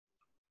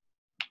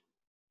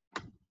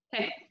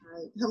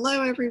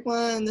Hello,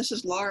 everyone. This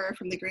is Laura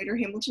from the Greater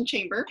Hamilton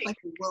Chamber. I'd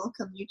like to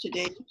welcome you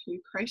today to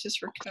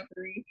Crisis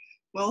Recovery,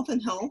 Wealth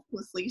and Health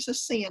with Lisa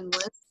Sandlin.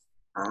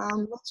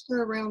 Let's go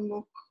around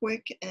real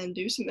quick and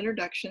do some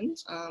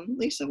introductions.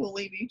 Lisa, we'll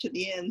leave you to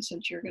the end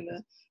since you're going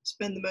to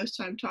spend the most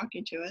time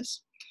talking to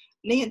us.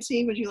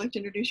 Nancy, would you like to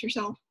introduce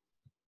yourself?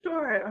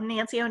 Sure. I'm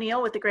Nancy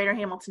O'Neill with the Greater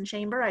Hamilton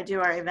Chamber. I do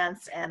our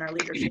events and our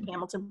Leadership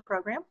Hamilton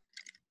program.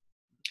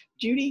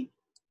 Judy?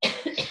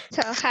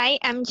 So, hi,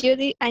 I'm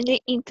Judy. I'm the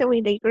intern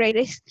with the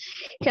Greater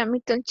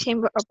Hamilton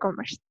Chamber of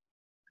Commerce.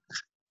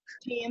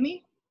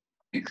 Tammy?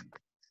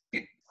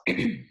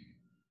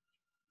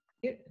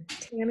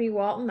 Tammy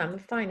Walton. I'm the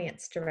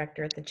Finance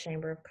Director at the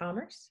Chamber of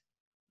Commerce.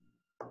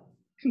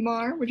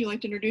 Kumar, would you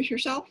like to introduce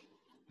yourself?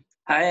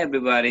 Hi,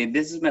 everybody.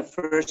 This is my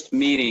first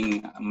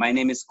meeting. My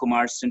name is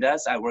Kumar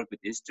Sundas. I work with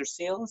Easter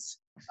Sales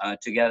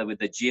together with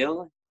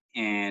Jill,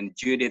 and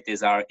Judith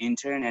is our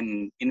intern.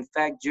 And in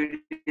fact,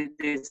 Judith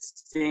is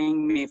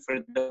seeing me for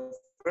the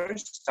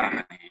first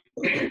time.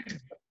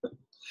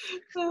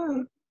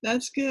 Oh,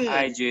 that's good.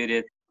 Hi,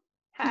 Judith.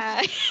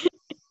 Hi.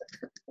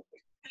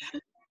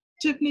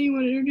 Tiffany, you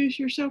want to introduce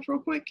yourself real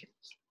quick?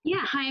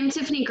 Yeah, hi, I'm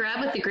Tiffany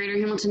Grubb with the Greater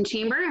Hamilton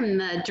Chamber. I'm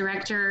the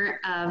Director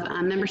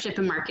of Membership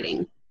and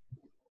Marketing.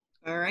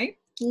 All right,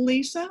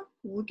 Lisa,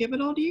 we'll give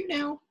it all to you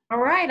now. All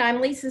right,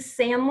 I'm Lisa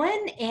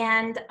Sandlin,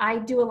 and I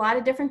do a lot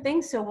of different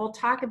things, so we'll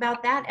talk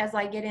about that as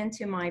I get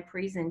into my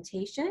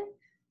presentation.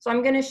 So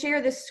I'm going to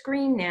share the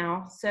screen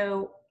now,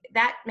 so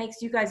that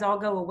makes you guys all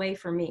go away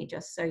from me,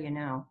 just so you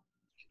know.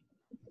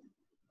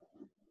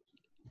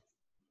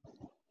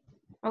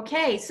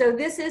 Okay, so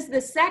this is the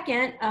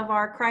second of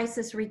our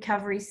crisis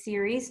recovery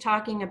series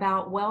talking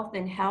about wealth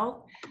and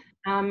health.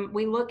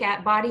 We look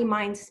at body,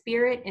 mind,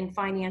 spirit, and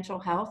financial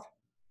health.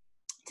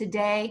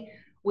 Today,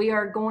 we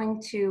are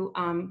going to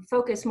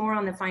focus more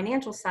on the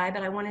financial side,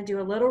 but I want to do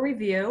a little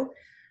review.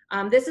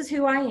 This is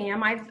who I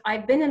am.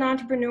 I've been an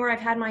entrepreneur. I've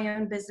had my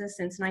own business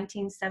since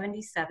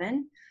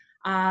 1977.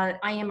 I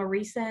am a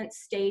recent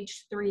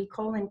stage 3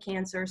 colon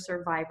cancer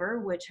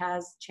survivor, which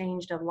has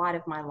changed a lot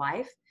of my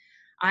life.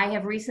 I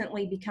have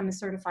recently become a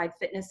certified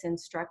fitness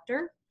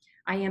instructor.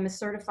 I am a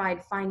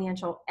certified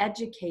financial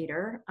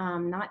educator.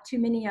 Not too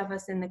many of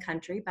us in the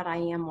country, but I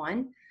am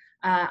one.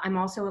 I'm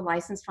also a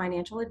licensed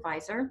financial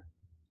advisor.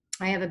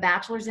 I have a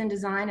bachelor's in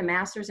design, a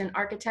master's in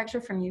architecture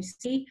from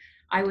UC.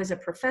 I was a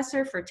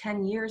professor for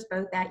 10 years,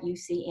 both at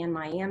UC and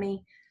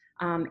Miami.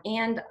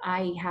 And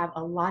I have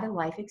a lot of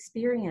life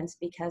experience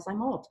because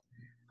I'm old.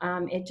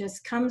 It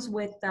just comes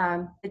with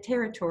the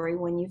territory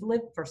when you've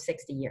lived for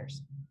 60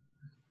 years.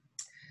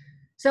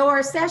 So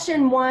our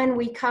session 1,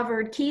 we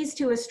covered keys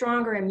to a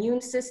stronger immune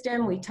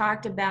system. We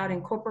talked about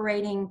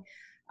incorporating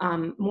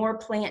more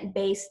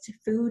plant-based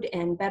food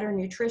and better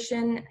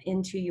nutrition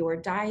into your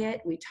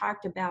diet. We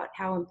talked about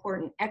how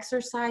important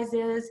exercise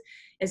is,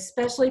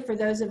 especially for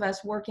those of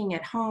us working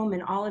at home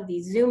and all of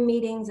these Zoom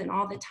meetings and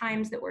all the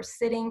times that we're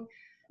sitting.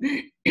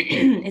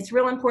 It's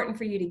real important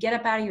for you to get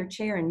up out of your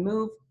chair and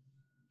move,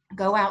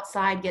 go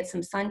outside, get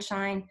some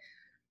sunshine.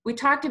 We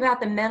talked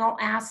about the mental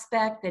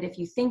aspect, that if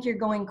you think you're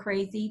going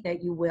crazy,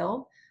 that you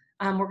will.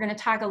 We're going to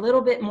talk a little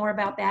bit more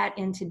about that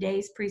in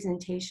today's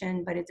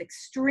presentation, but it's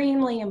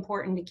extremely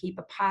important to keep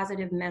a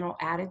positive mental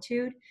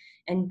attitude,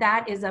 and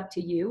that is up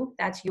to you.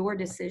 That's your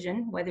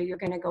decision, whether you're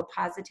going to go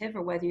positive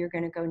or whether you're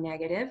going to go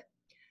negative.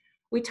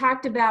 We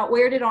talked about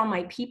where did all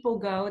my people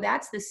go?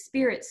 That's the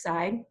spirit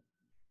side.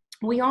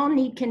 We all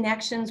need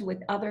connections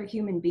with other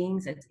human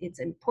beings. It's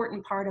an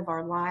important part of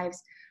our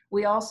lives.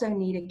 We also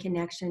need a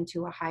connection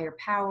to a higher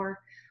power.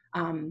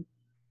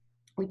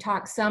 We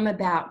talked some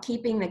about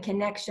keeping the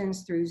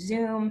connections through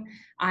Zoom.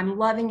 I'm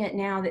loving it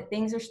now that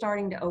things are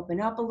starting to open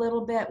up a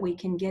little bit. We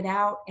can get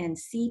out and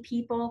see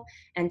people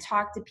and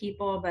talk to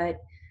people, but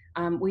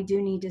we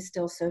do need to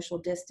still social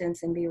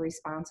distance and be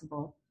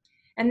responsible.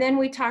 And then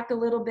we talked a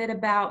little bit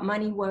about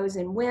money, woes,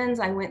 and wins.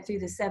 I went through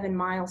the 7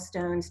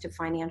 milestones to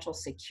financial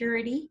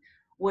security,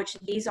 which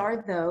these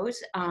are those.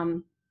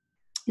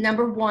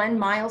 Number 1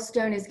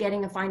 milestone is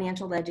getting a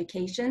financial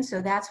education.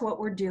 So that's what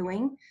we're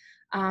doing.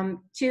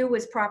 2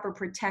 is proper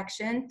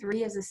protection.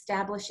 3 is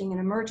establishing an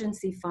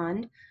emergency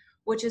fund,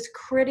 which is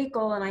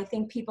critical. And I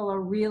think people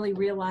are really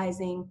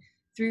realizing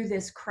through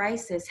this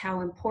crisis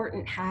how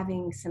important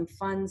having some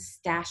funds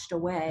stashed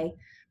away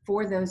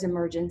for those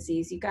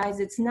emergencies. You guys,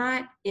 it's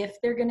not if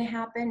they're going to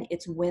happen,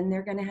 it's when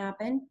they're going to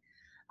happen.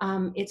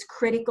 It's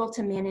critical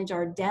to manage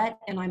our debt,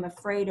 and I'm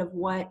afraid of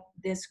what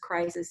this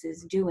crisis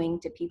is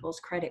doing to people's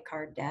credit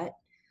card debt.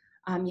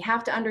 You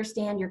have to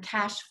understand your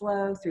cash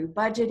flow through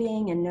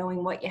budgeting and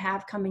knowing what you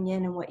have coming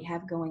in and what you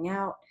have going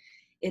out.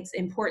 It's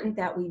important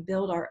that we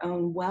build our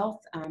own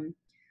wealth.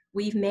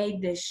 We've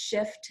made this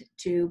shift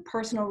to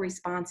personal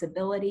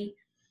responsibility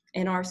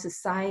in our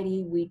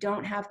society. We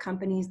don't have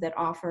companies that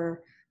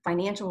offer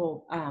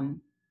financial,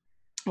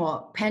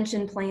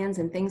 pension plans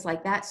and things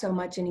like that so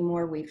much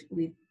anymore.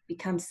 We've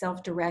become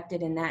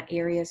self-directed in that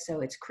area, so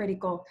it's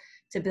critical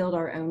to build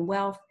our own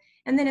wealth.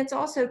 And then it's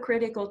also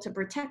critical to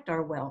protect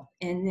our wealth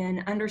and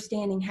then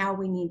understanding how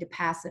we need to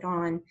pass it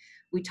on.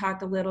 We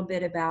talked a little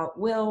bit about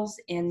wills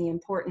and the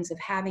importance of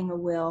having a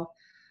will.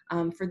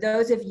 For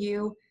those of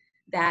you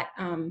that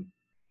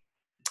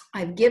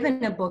I've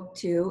given a book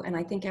to, and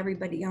I think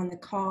everybody on the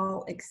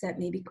call except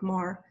maybe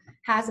Kumar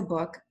has a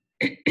book,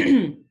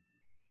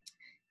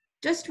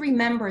 just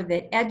remember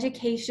that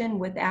education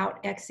without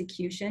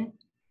execution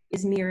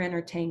is mere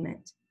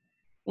entertainment.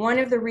 One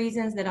of the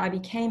reasons that I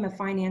became a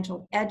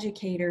financial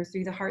educator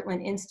through the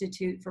Heartland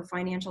Institute for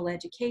Financial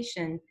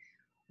Education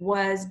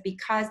was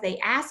because they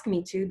asked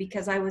me to,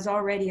 because I was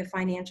already a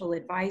financial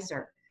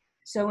advisor.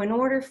 So in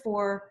order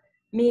for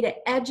me to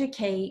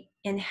educate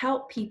and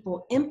help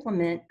people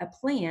implement a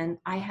plan,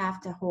 I have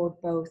to hold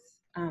both.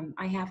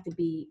 I have to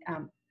be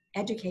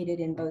educated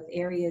in both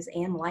areas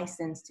and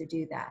licensed to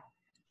do that.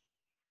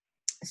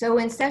 So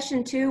in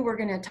session 2, we're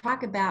going to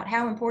talk about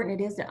how important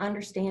it is to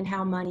understand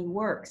how money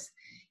works.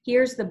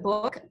 Here's the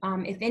book.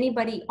 If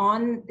anybody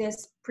on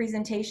this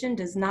presentation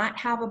does not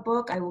have a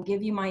book, I will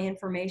give you my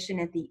information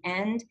at the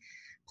end.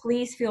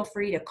 Please feel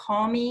free to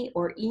call me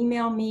or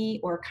email me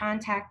or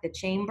contact the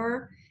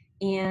chamber,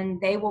 and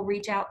they will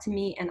reach out to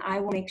me, and I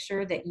will make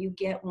sure that you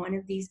get one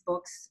of these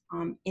books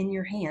in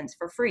your hands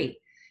for free.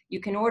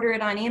 You can order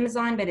it on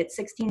Amazon, but it's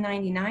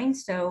 $16.99.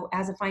 So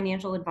as a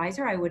financial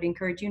advisor, I would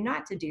encourage you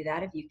not to do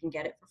that if you can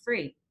get it for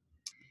free.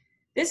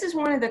 This is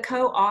one of the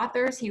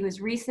co-authors. He was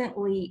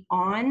recently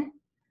on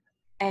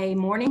a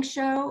morning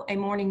show, a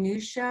morning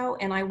news show,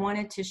 and I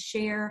wanted to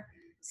share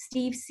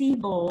Steve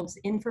Siebold's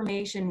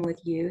information with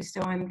you.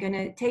 So I'm going to,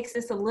 it takes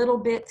us a little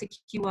bit to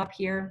queue up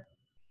here,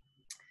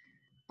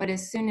 but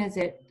as soon as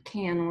it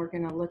can, we're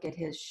going to look at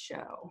his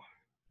show.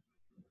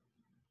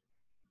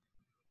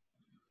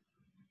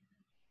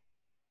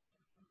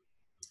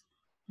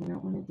 I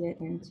don't want to get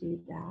into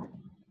that.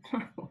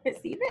 I want to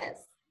see this.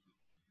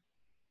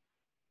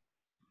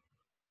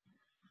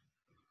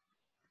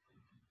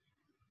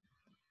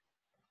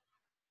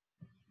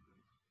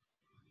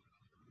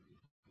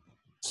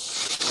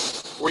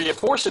 Were you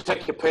forced to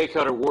take a pay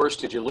cut, or worse,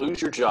 did you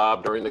lose your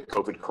job during the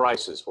COVID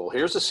crisis? Well,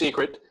 here's the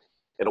secret.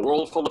 In a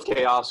world full of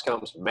chaos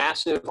comes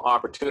massive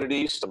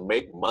opportunities to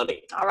make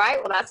money. All right,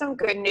 well, that's some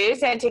good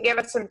news. And to give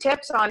us some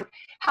tips on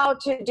how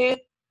to do.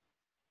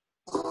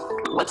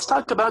 Let's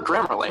talk about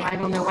Grammarly. I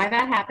don't know why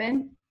that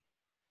happened.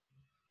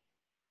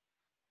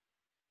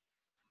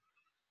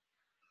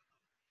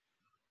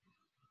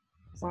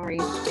 Sorry.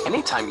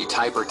 Anytime you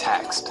type or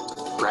text,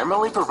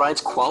 Grammarly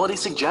provides quality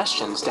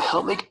suggestions to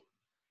help make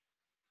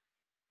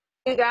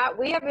Do that.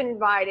 We have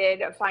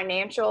invited a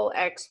financial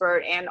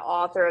expert and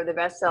author of the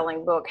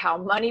best-selling book, How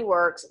Money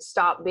Works,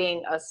 Stop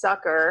Being a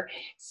Sucker,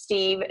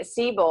 Steve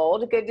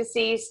Siebold. Good to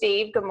see you,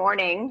 Steve. Good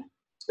morning.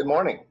 Good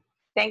morning.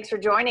 Thanks for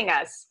joining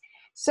us.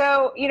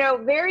 So, you know,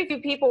 very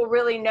few people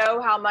really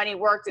know how money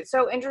works. It's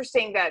so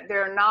interesting that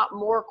there are not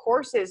more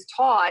courses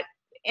taught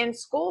in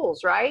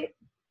schools, right?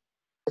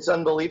 It's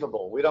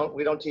unbelievable. We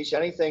don't teach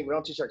anything. We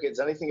don't teach our kids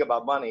anything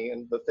about money,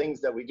 and the things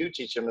that we do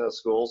teach them in the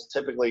schools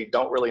typically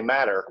don't really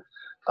matter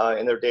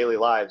in their daily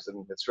lives,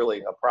 and it's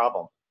really a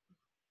problem.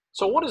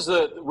 So what is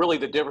really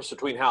the difference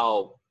between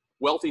how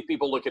wealthy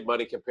people look at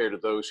money compared to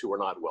those who are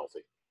not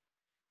wealthy?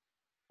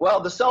 Well,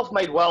 the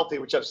self-made wealthy,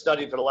 which I've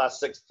studied for the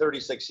last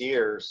 36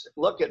 years,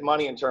 look at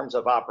money in terms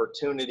of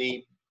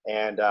opportunity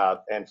and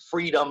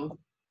freedom,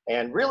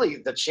 and really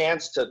the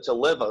chance to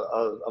live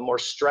a more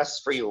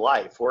stress-free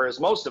life, whereas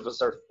most of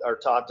us are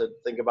taught to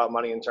think about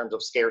money in terms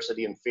of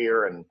scarcity and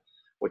fear, and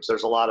which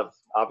there's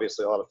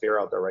obviously a lot of fear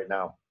out there right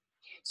now.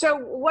 So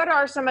what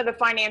are some of the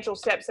financial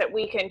steps that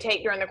we can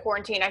take during the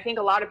quarantine? I think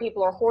a lot of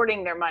people are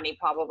hoarding their money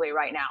probably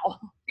right now.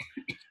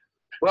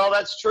 Well,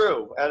 that's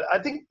true. And I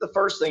think the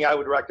first thing I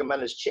would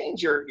recommend is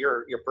change your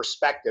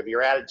perspective,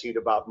 your attitude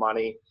about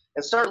money,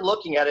 and start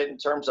looking at it in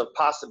terms of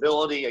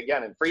possibility,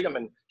 again, and freedom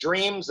and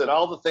dreams and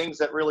all the things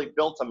that really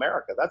built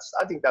America.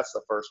 I think that's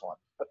the first one.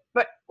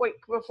 But wait,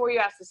 before you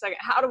ask the second,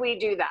 how do we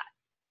do that?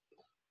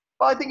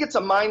 Well, I think it's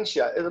a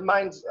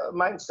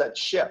mindset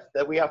shift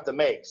that we have to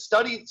make.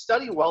 Study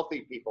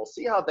wealthy people,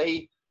 see how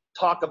they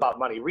talk about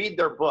money, read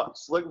their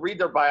books, read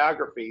their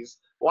biographies,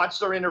 watch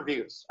their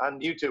interviews on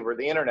YouTube or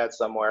the internet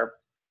somewhere,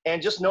 and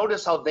just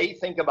notice how they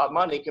think about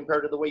money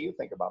compared to the way you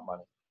think about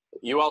money.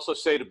 You also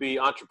say to be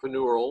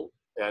entrepreneurial,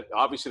 and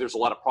obviously there's a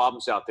lot of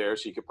problems out there,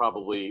 so you could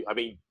probably, I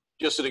mean,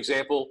 just an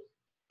example,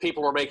 they're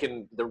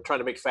trying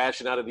to make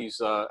fashion out of these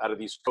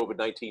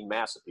COVID-19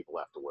 masks that people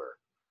have to wear.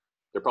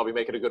 They're probably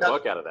making a good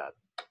buck out of that.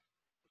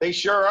 They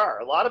sure are.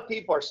 A lot of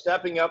people are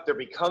stepping up. They're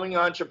becoming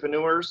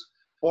entrepreneurs,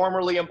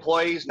 formerly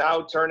employees,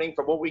 now turning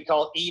from what we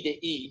call E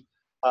to E,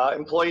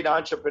 employee to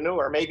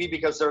entrepreneur, maybe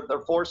because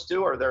they're forced to,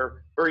 or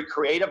they're very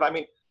creative. I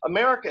mean,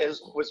 America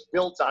was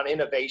built on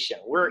innovation.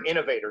 We're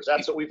innovators.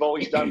 That's what we've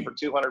always done for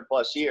 200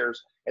 plus years.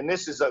 And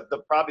this is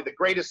probably the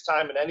greatest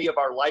time in any of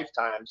our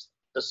lifetimes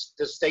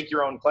to stake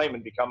your own claim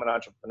and become an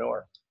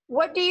entrepreneur.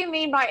 What do you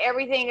mean by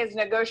everything is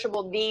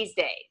negotiable these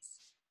days?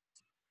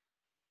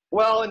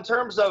 Well, in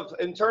terms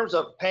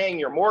of paying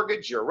your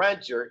mortgage, your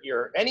rent,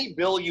 your any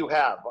bill you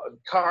have, a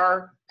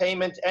car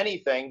payment,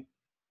 anything,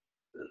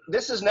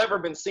 this has never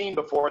been seen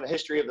before in the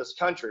history of this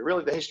country.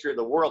 Really, the history of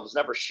the world has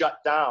never shut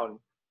down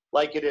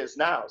like it is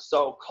now.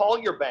 So call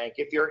your bank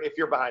if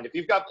you're behind. If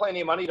you've got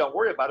plenty of money, don't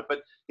worry about it.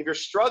 But if you're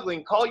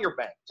struggling, call your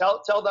bank.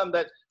 Tell them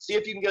that. See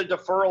if you can get a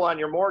deferral on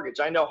your mortgage.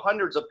 I know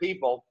hundreds of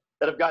people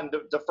that have gotten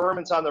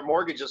deferments on their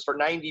mortgages for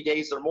 90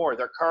 days or more.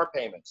 Their car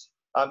payments,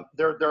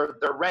 their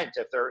rent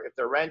if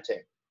they're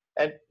renting.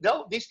 And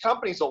these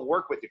companies will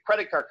work with you.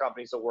 Credit card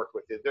companies will work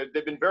with you.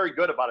 They've been very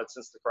good about it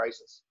since the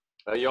crisis.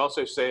 You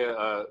also say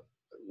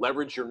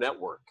leverage your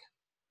network.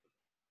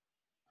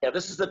 Yeah,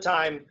 this is the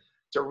time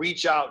to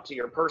reach out to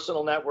your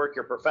personal network,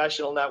 your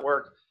professional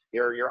network,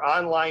 your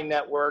online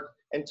network,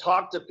 and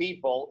talk to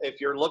people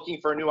if you're looking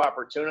for a new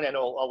opportunity. I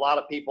know a lot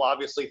of people,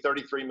 obviously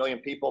 33 million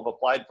people have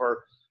applied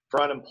for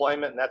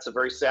unemployment, and that's a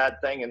very sad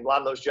thing. And a lot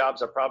of those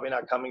jobs are probably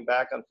not coming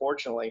back,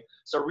 unfortunately.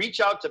 So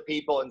reach out to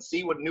people and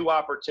see what new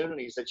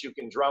opportunities that you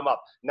can drum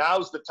up.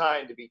 Now's the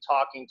time to be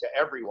talking to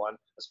everyone,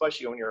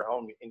 especially when you're at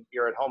home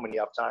and you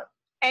have time.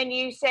 And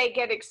you say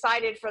get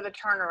excited for the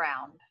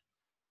turnaround.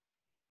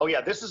 Oh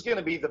yeah, this is going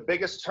to be the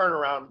biggest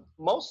turnaround,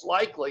 most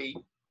likely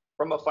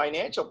from a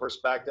financial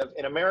perspective,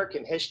 in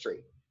American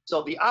history.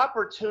 So the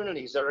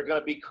opportunities that are going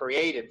to be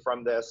created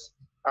from this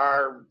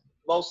are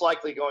most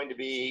likely going to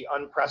be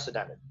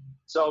unprecedented.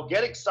 So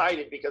get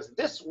excited, because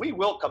we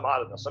will come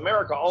out of this.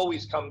 America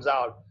always comes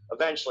out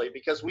eventually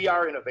because we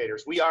are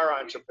innovators. We are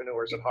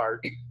entrepreneurs at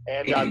heart,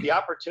 and the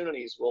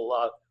opportunities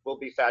will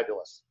be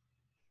fabulous.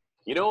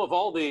 You know, of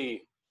all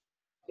the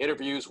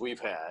interviews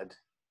we've had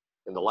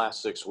in the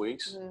last 6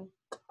 weeks,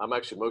 I'm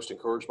actually most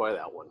encouraged by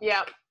that one.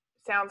 Yep.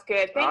 Sounds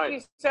good. Thank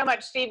you so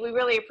much, Steve. We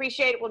really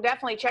appreciate it. We'll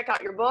definitely check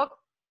out your book.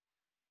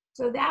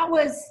 So that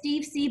was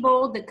Steve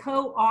Siebold, the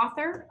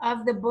co-author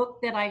of the book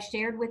that I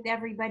shared with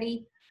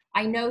everybody.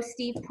 I know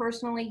Steve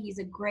personally. He's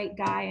a great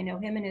guy. I know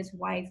him and his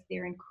wife.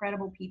 They're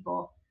incredible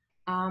people.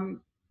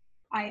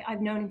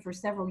 I've known him for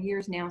several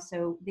years now,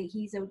 so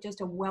he's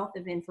just a wealth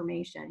of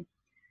information.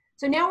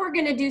 So now we're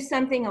going to do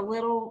something a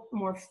little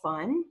more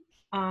fun.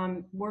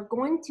 We're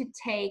going to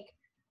take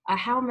a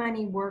How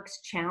Money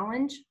Works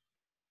challenge.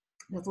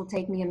 This will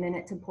take me a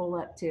minute to pull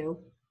up too.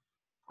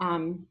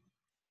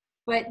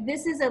 But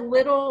this is a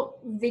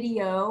little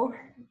video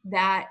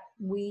that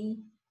we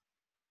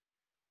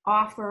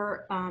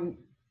offer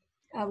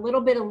a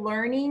little bit of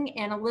learning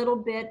and a little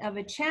bit of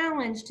a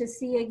challenge to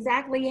see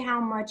exactly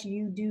how much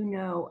you do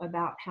know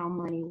about how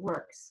money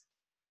works.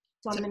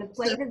 So I'm going to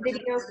play the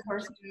video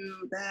first.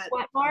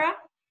 What, Laura?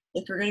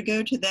 If we're going to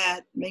go to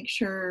that, make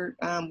sure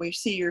we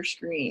see your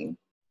screen.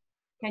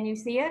 Can you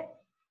see it?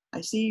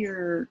 I see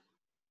your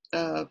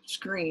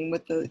screen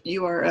with the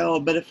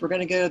URL, but if we're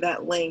going to go to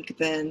that link,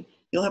 then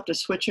you'll have to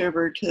switch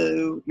over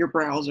to your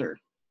browser.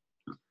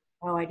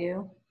 Oh, I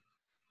do?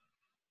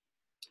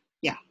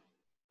 Yeah.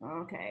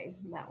 Okay,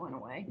 that went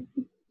away.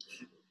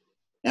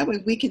 That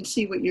way we can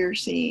see what you're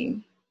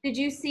seeing. Did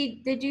you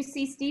see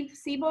Steve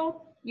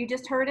Siebold? You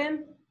just heard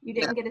him? You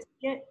didn't get to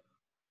see it?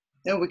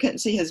 No, we couldn't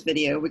see his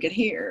video. We could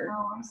hear.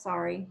 Oh, I'm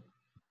sorry.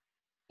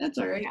 That's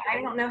all right.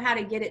 I don't know how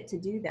to get it to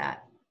do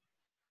that.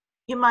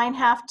 You might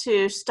have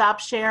to stop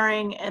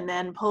sharing and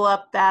then pull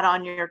up that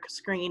on your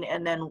screen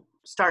and then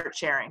start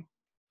sharing.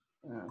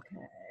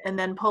 Okay. And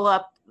then pull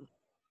up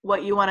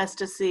what you want us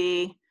to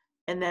see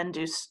and then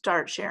do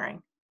start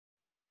sharing.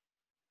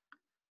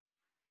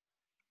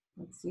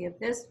 Let's see if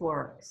this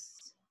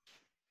works.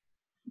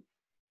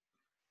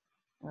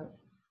 Oh.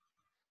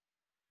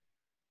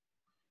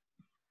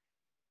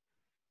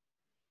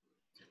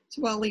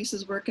 So while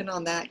Lisa's working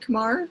on that,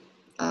 Kumar,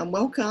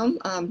 welcome.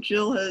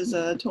 Jill has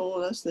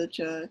told us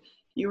that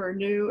you are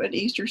new at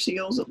Easter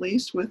Seals, at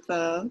least with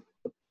the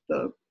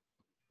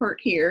part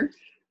here.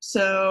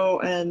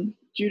 So, and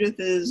Judith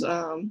is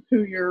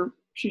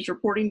she's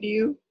reporting to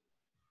you?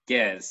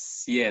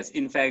 Yes.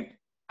 In fact,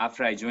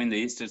 after I joined the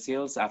Easter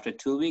Seals, after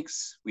 2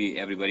 weeks,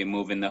 everybody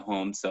moved in the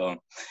home. So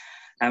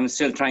I'm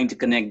still trying to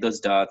connect those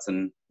dots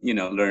and,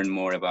 learn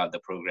more about the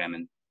program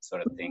and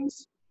sort of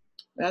things.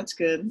 That's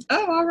good.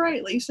 Oh, all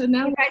right, Lisa.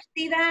 Now you guys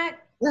see that?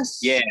 Yes.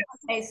 Yeah.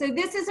 Okay, so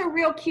this is a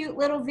real cute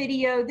little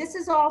video. This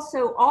is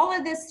also, all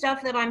of this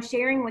stuff that I'm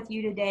sharing with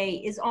you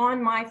today is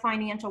on my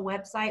financial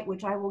website,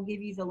 which I will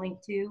give you the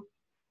link to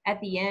at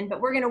the end.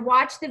 But we're going to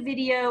watch the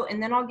video,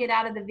 and then I'll get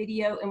out of the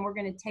video, and we're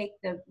going to take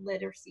the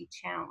literacy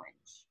challenge.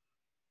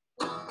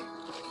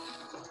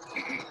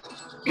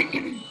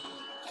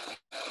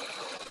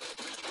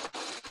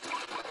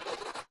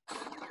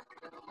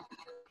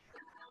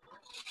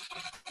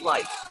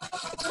 Life,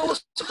 full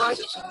of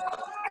surprises.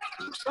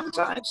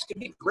 Sometimes can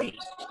be great,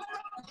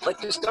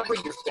 like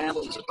discovering your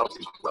family is about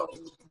to grow.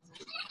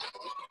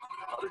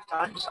 Other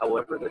times,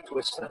 however, the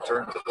twists and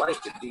turns of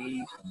life can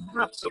be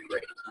not so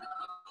great,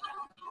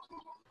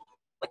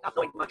 like not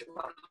knowing much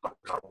about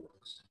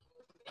troubles,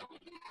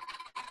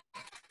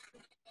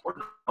 or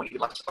knowing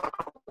much about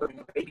having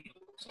a baby,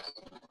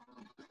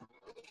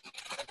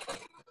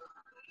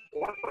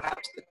 or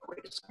perhaps the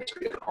greatest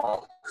mystery of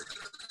all,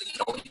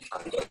 knowing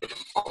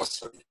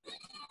Also,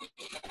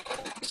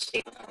 you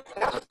see, to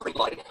have a free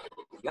life,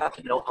 you have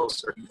to know how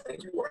certain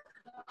things work.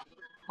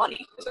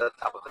 Money is at the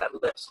top of that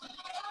list.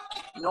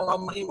 You know how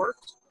money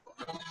works?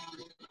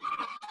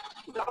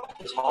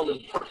 It's all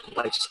important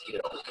life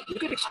skill. You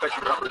can expect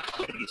your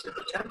opportunities and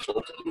potential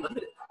to be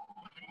limited.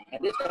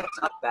 And if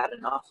that's not bad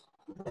enough,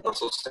 you can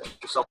also set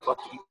yourself up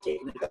to be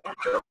taken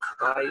advantage of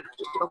by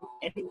just about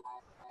anyone.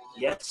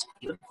 Yes,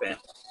 even family.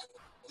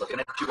 Looking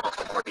at you all,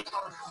 Marty.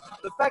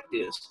 The fact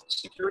is,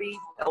 security,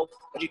 health,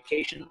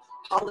 education,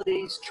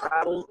 holidays,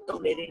 travel,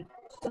 donating,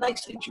 the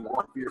nice things you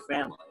want for your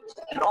family,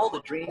 and all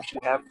the dreams you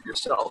have for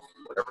yourself,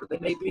 whatever they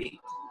may be,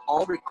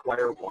 all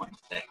require one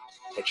thing,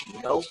 that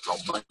you know how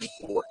money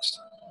works.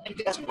 And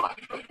guess what?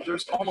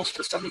 There's almost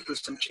a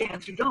 70%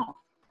 chance you don't.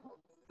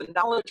 The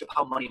knowledge of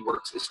how money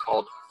works is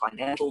called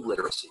financial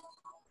literacy.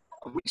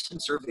 A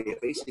recent survey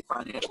of basic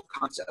financial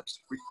concepts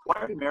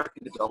required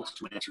American adults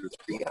to answer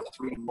 3 out of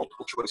 3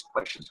 multiple choice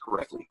questions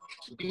correctly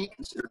to be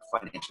considered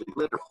financially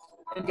literate.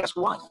 And guess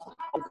what?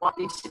 A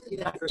whopping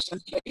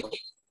 69% failed.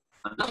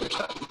 Another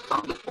study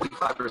found that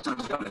 45%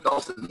 of young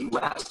adults in the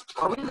U.S.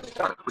 are in the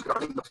dark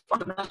regarding the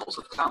fundamentals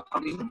of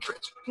compounding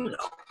interest. You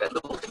know, that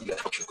little thing that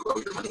helps you grow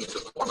your money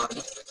into more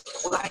money.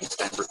 What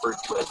Einstein referred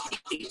to as the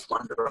 8th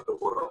wonder of the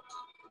world.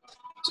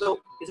 So,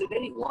 is it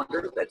any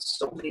wonder that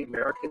so many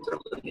Americans are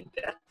living in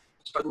debt,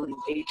 struggling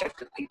paycheck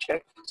to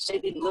paycheck,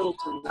 saving little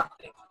to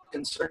nothing,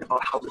 concerned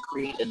about how to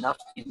create enough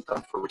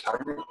income for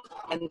retirement,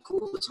 and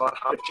clueless about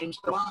how to change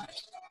their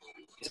lives?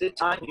 Is it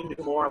time you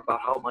knew more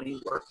about how money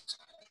works?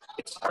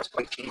 It starts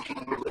by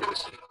changing your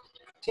literacy.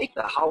 Take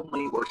the How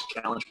Money Works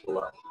challenge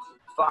below.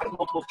 5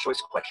 multiple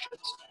choice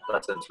questions,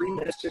 less than 3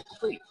 minutes to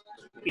complete.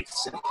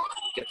 It's simple.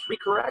 Get 3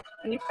 correct,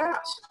 and you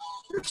pass.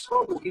 Your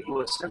score will give you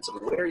a sense of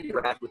where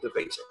you're at with the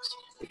basics.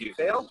 If you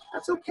fail,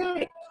 that's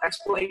okay.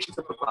 Explanations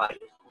are provided.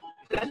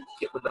 Then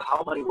get with the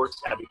How Money Works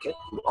advocate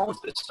who owns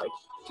this site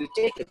to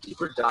take a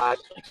deeper dive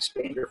and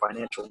expand your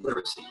financial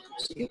literacy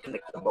so you can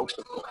make the most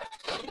of life,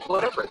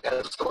 whatever it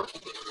has in store for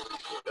you.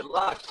 Good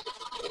luck.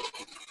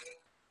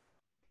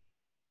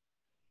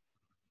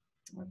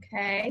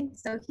 Okay,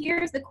 so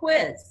here's the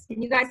quiz.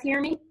 Can you guys hear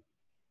me?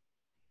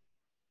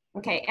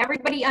 Okay,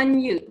 everybody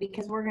unmute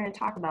because we're going to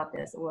talk about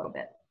this a little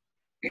bit.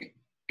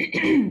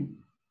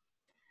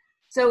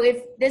 So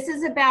if this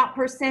is about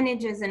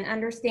percentages and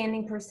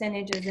understanding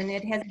percentages, and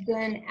it has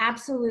been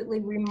absolutely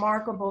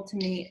remarkable to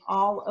me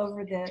all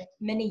over the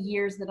many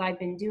years that I've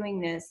been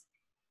doing this,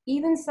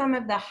 even some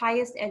of the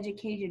highest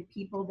educated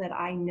people that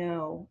I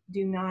know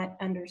do not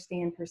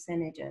understand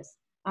percentages.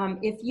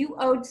 If you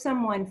owed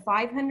someone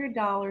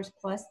 $500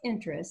 plus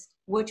interest,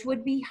 which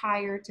would be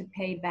higher to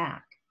pay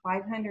back,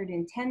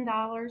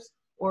 $510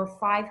 or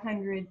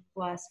 $500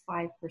 plus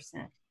 5%?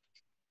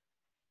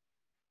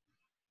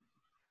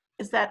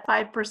 Is that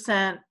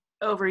 5%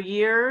 over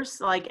years,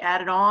 like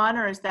added on,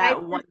 or is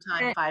that one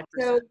time 5%?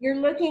 So you're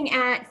looking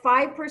at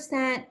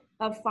 5%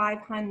 of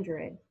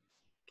 500. Okay.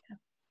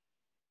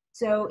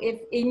 So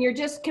and you're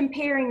just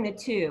comparing the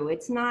two.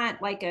 It's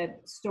not like a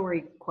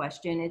story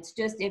question. It's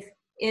just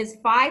is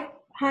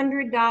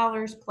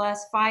 $500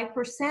 plus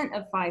 5%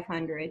 of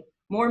 500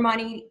 more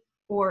money,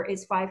 or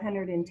is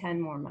 510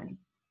 more money?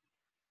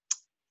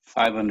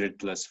 500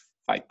 plus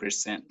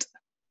 5%.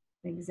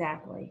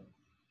 Exactly.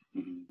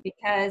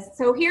 Because,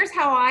 so here's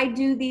how I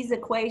do these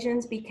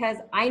equations, because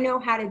I know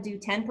how to do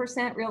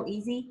 10% real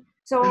easy.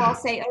 So I'll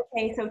say,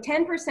 okay, so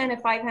 10%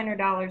 of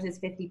 $500 is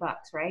 50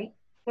 bucks, right?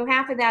 So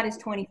half of that is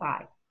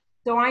 25.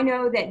 So I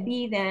know that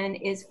B then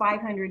is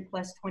 500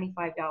 plus $25,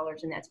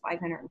 and that's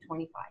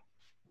 525,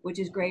 which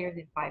is greater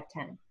than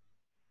 510.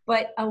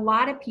 But a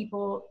lot of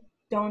people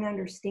don't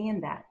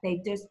understand that.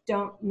 They just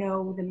don't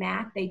know the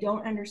math. They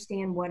don't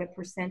understand what a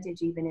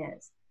percentage even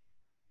is.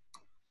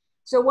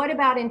 So what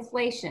about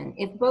inflation?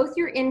 If both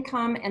your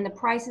income and the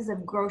prices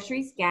of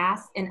groceries,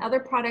 gas, and other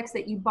products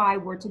that you buy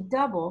were to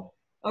double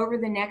over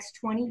the next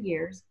 20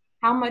 years,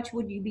 how much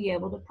would you be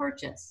able to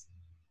purchase?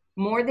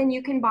 More than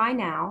you can buy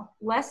now,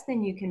 less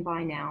than you can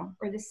buy now,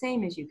 or the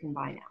same as you can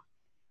buy now?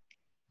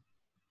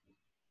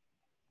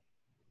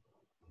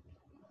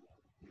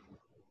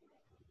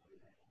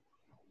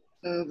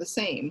 So the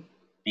same.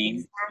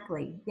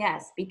 Exactly,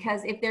 yes,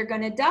 because if they're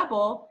going to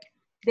double,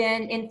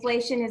 then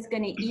inflation is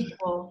going to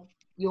equal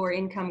your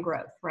income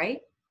growth, right?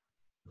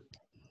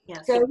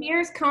 Yes. So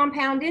here's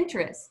compound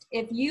interest.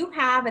 If you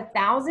have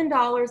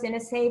 $1,000 in a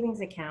savings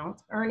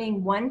account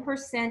earning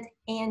 1%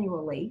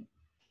 annually,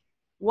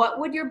 what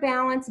would your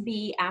balance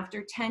be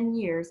after 10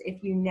 years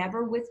if you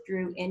never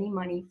withdrew any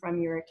money from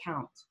your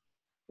account?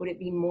 Would it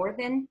be more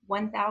than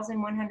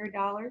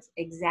 $1,100,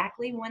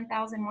 exactly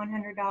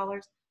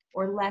 $1,100,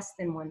 or less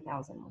than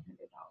 $1,100?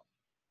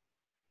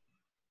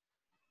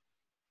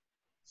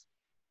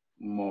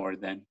 More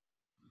than.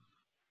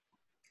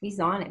 He's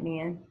on it,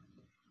 man.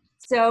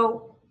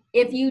 So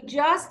if you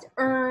just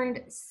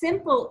earned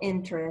simple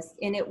interest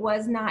and it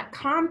was not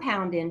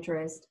compound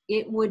interest,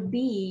 it would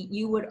be,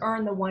 you would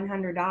earn the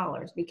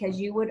 $100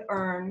 because you would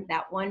earn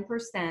that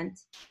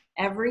 1%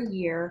 every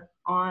year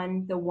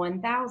on the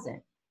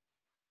 1,000.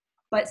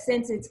 But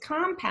since it's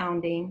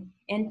compounding,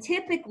 and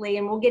typically,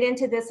 and we'll get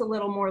into this a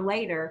little more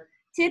later,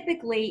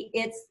 typically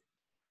it's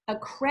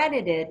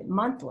accredited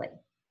monthly.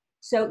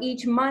 So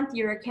each month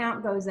your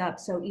account goes up.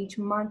 So each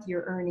month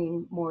you're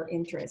earning more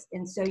interest.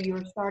 And so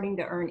you're starting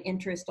to earn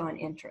interest on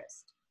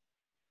interest.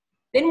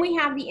 Then we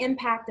have the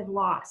impact of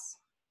loss.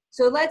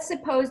 So let's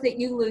suppose that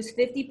you lose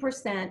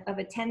 50% of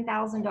a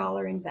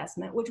 $10,000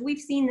 investment, which we've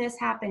seen this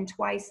happen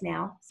twice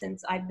now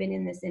since I've been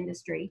in this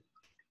industry.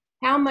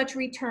 How much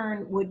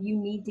return would you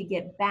need to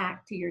get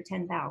back to your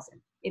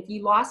 10,000? If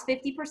you lost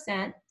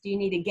 50%, do you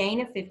need a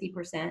gain of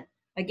 50%,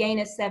 a gain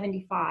of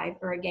 75,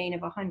 or a gain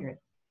of 100?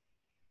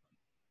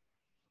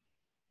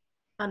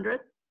 100.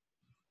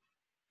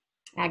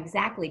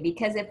 Exactly,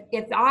 because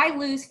if I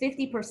lose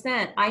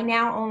 50%, I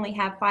now only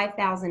have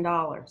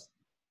 $5,000.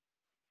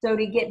 So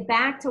to get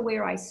back to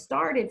where I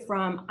started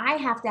from, I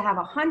have to have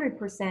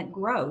 100%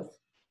 growth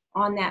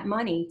on that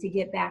money to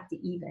get back to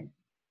even.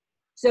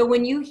 So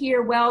when you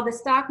hear, well, the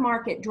stock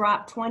market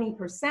dropped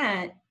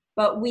 20%,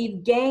 but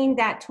we've gained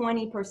that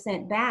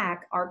 20%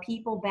 back, are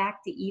people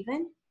back to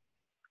even?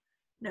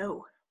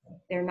 No.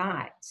 They're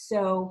not.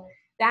 So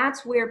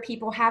that's where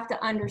people have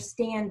to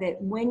understand that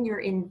when you're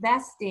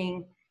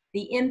investing,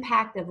 the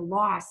impact of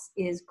loss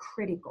is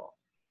critical.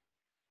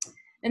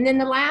 And then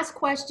the last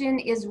question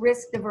is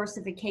risk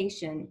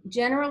diversification.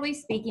 Generally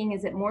speaking,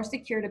 is it more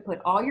secure to put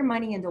all your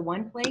money into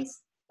one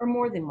place or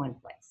more than one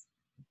place?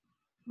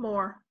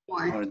 More.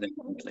 More than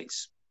one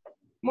place.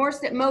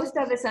 Most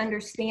of us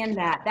understand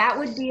that. That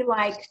would be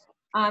like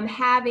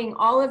having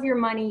all of your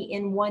money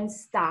in one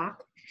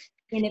stock.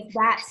 And if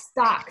that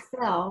stock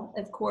fell,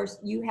 of course,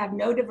 you have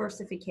no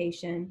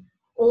diversification.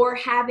 Or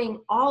having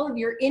all of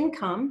your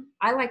income.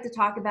 I like to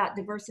talk about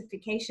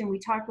diversification. We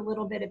talked a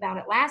little bit about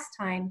it last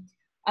time,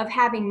 of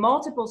having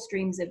multiple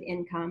streams of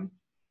income.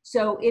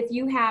 So if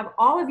you have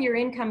all of your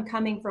income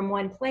coming from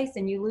one place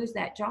and you lose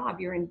that job,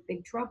 you're in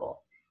big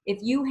trouble. If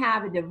you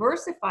have a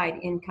diversified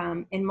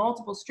income and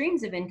multiple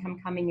streams of income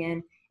coming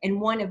in,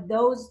 and one of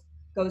those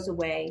goes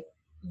away,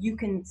 you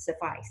can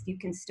suffice, you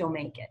can still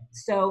make it.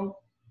 So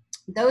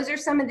those are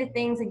some of the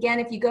things. Again,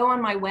 if you go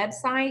on my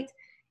website,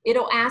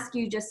 it'll ask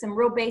you just some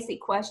real basic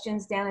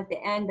questions down at the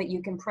end, but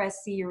you can press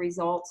see your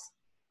results.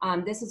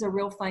 This is a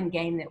real fun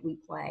game that we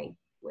play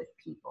with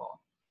people.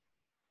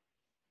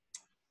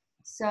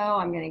 So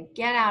I'm going to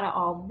get out of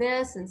all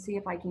this and see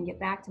if I can get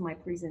back to my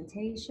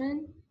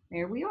presentation.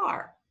 There we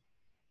are.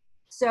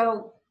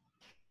 So,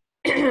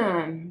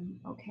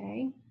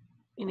 okay.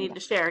 You need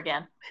to share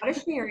again. Got to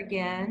share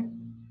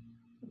again.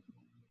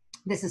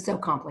 This is so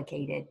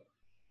complicated.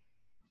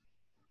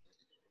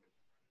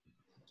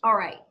 All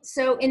right,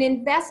 so an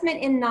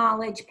investment in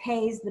knowledge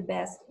pays the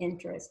best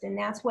interest. And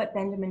that's what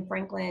Benjamin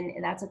Franklin,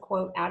 that's a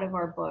quote out of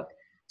our book,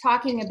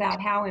 talking about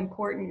how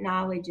important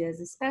knowledge is,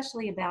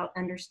 especially about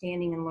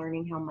understanding and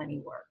learning how money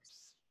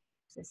works.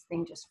 This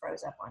thing just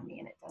froze up on me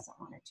and it doesn't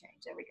want to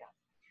change. There we go.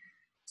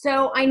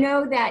 So I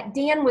know that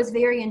Dan was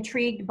very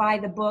intrigued by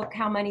the book,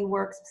 How Money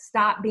Works,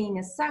 Stop Being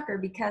a Sucker,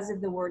 because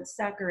of the word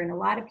sucker. And a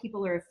lot of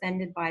people are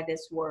offended by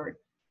this word.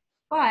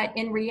 But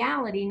in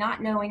reality,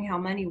 not knowing how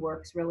money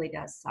works really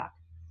does suck.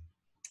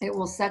 It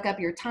will suck up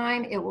your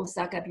time, it will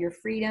suck up your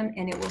freedom,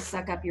 and it will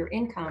suck up your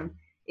income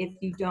if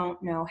you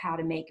don't know how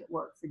to make it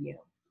work for you.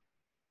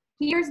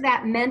 Here's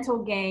that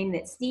mental game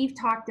that Steve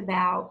talked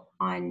about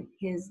on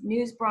his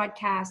news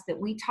broadcast, that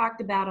we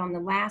talked about on the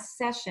last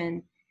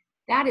session.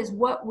 That is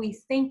what we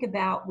think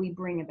about, we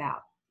bring about.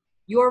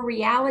 Your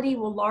reality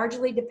will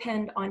largely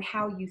depend on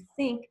how you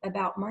think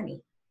about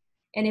money.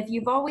 And if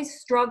you've always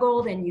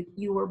struggled and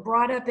you were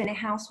brought up in a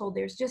household,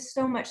 there's just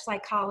so much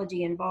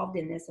psychology involved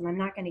in this, and I'm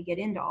not going to get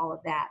into all of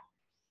that.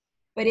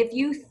 But if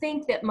you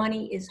think that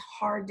money is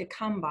hard to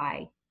come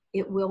by,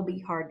 it will be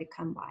hard to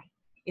come by.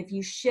 If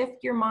you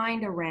shift your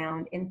mind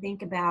around and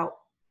think about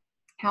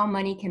how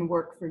money can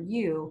work for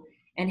you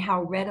and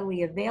how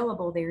readily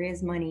available there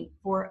is money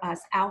for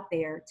us out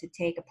there to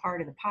take a part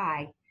of the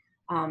pie,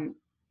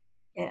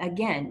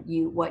 again,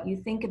 what you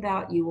think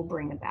about, you will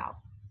bring about.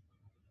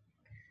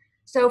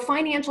 So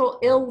financial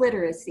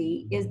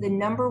illiteracy is the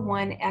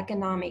 #1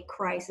 economic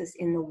crisis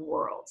in the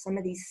world. Some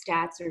of these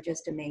stats are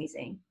just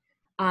amazing.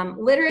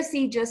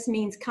 Literacy just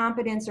means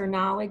competence or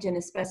knowledge in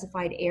a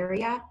specified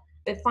area,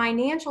 but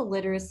financial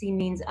literacy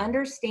means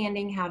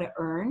understanding how to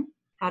earn,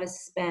 how to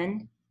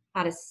spend,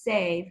 how to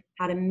save,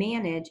 how to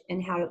manage,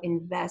 and how to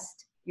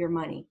invest your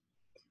money.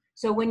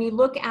 So when you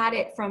look at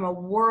it from a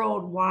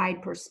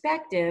worldwide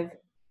perspective,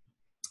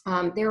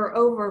 there are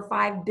over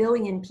 5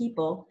 billion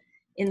people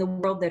in the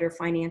world that are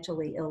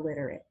financially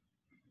illiterate.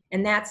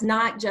 And that's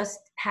not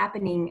just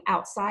happening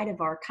outside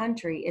of our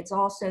country, it's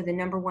also the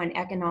 #1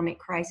 economic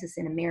crisis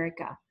in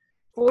America.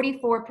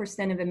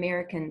 44% of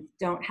Americans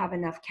don't have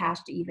enough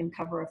cash to even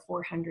cover a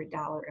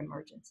 $400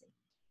 emergency.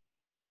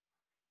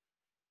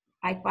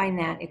 I find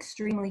that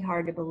extremely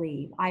hard to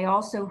believe. I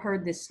also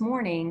heard this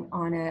morning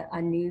on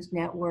a news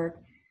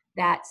network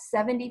that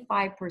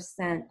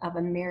 75% of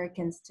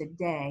Americans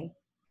today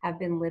have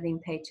been living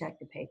paycheck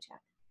to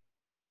paycheck.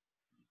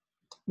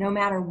 No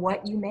matter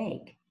what you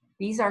make,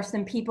 These are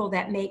some people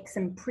that make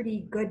some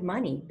pretty good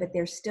money, but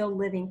they're still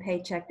living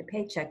paycheck to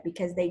paycheck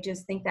because they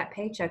just think that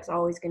paycheck's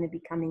always going to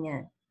be coming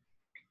in.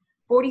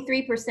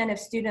 43% of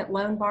student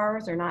loan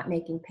borrowers are not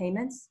making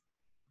payments.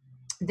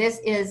 This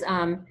is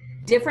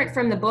different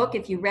from the book.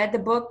 If you read the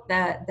book,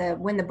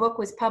 when the book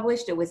was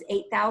published, it was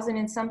 8,000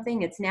 and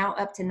something. It's now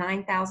up to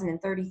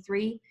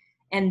 9,033.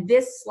 And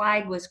this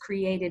slide was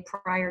created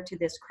prior to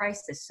this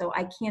crisis. So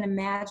I can't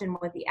imagine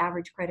what the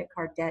average credit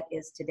card debt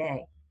is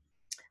today.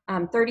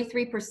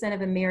 33%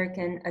 of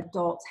American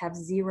adults have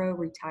zero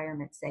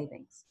retirement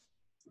savings.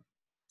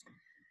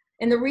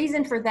 And the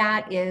reason for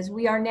that is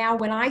we are now,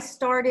 when I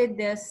started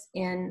this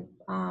in,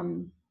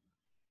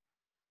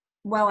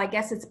 well, I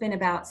guess it's been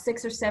about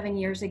 6 or 7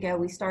 years ago,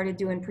 we started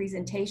doing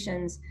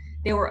presentations.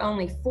 There were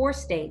only 4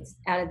 states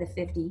out of the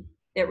 50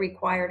 that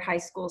required high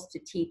schools to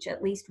teach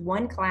at least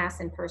one class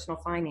in personal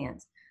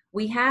finance.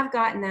 We have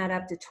gotten that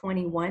up to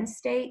 21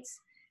 states.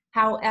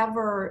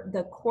 However,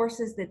 the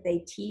courses that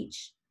they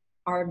teach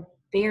are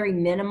very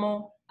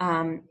minimal.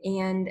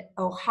 And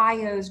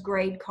Ohio's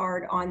grade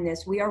card on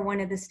this, we are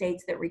one of the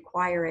states that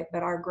require it,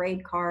 but our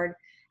grade card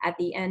at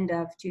the end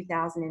of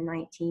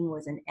 2019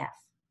 was an F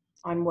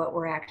on what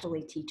we're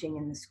actually teaching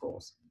in the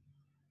schools.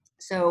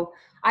 So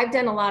I've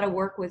done a lot of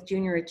work with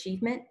junior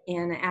achievement,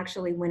 and I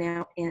actually went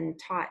out and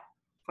taught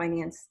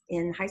finance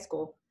in high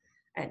school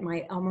at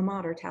my alma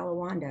mater,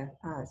 Talawanda,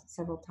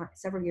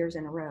 several years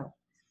in a row.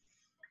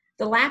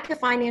 The lack of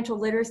financial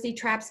literacy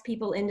traps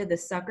people into the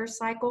sucker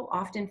cycle,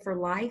 often for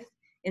life.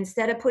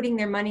 Instead of putting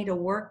their money to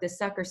work, the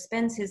sucker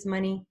spends his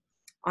money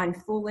on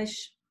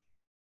foolishly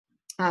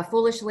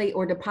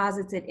or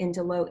deposits it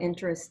into low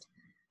interest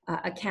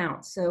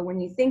accounts. So when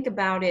you think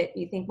about it,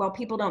 you think, well,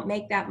 people don't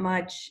make that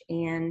much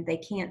and they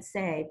can't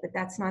save, but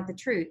that's not the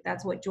truth.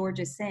 That's what George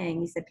is saying.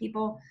 He said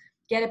people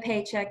get a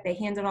paycheck, they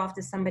hand it off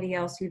to somebody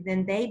else who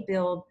then they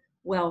build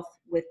wealth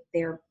with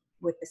the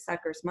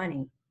sucker's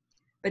money.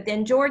 But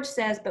then George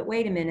says, but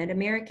wait a minute,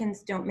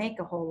 Americans don't make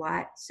a whole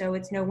lot, so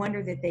it's no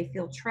wonder that they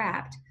feel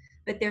trapped.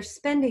 But their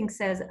spending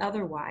says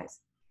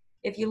otherwise.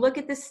 If you look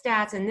at the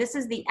stats, and this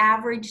is the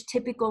average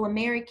typical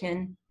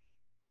American,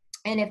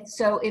 and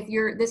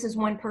this is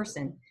one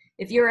person.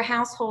 If you're a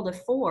household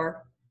of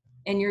 4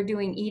 and you're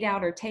doing eat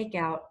out or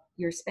takeout,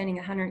 you're spending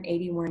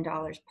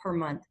 $181 per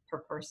month per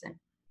person.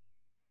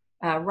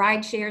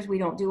 Ride shares, we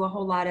don't do a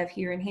whole lot of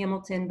here in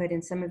Hamilton, but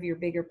in some of your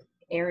bigger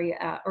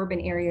urban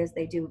areas,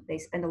 they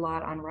spend a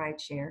lot on ride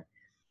share.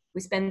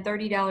 We spend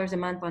 $30 a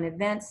month on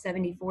events,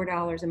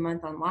 $74 a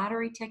month on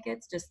lottery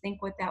tickets. Just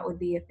think what that would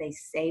be if they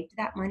saved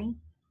that money.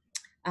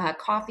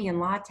 Coffee and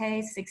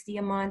lattes, $60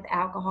 a month,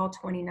 alcohol,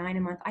 $29 a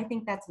month. I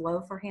think that's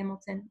low for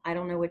Hamilton. I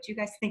don't know what you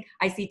guys think.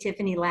 I see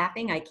Tiffany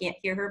laughing. I can't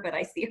hear her, but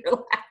I see her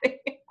laughing.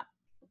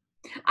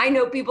 I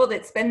know people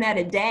that spend that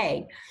a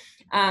day.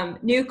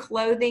 New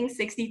clothing,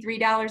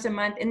 $63 a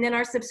month. And then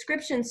our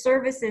subscription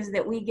services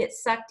that we get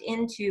sucked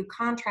into,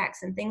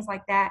 contracts and things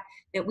like that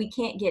we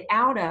can't get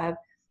out of,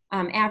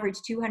 average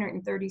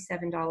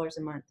 $237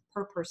 a month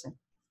per person.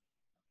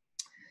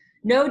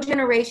 No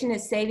generation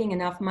is saving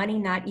enough money,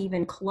 not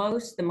even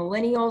close. The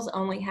millennials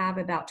only have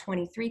about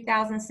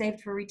 $23,000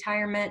 saved for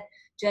retirement.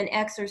 Gen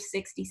Xers,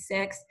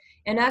 66.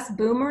 And us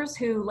boomers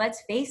who,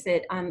 let's face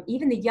it,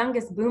 even the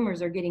youngest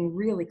boomers are getting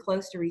really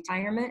close to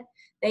retirement.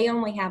 They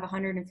only have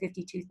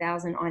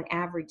 $152,000 on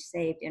average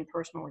saved in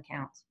personal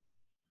accounts.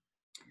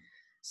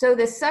 So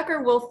the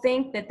sucker will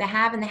think that the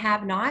have and the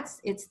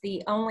have-nots, it's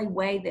the only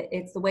way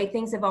it's the way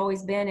things have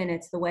always been, and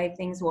it's the way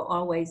things will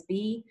always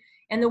be.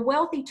 And the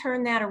wealthy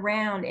turn that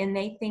around, and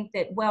they think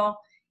that, well,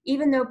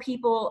 even though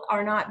people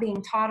are not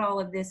being taught all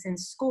of this in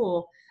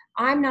school,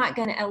 I'm not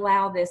going to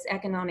allow this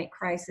economic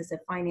crisis of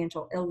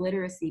financial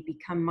illiteracy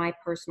become my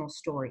personal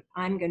story.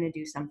 I'm going to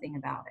do something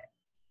about it.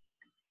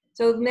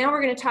 So now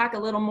we're going to talk a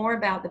little more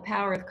about the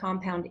power of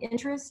compound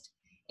interest.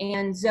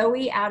 And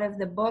Zoe, out of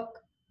the book,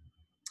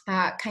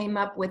 came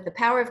up with the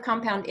power of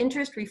compound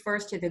interest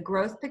refers to the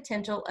growth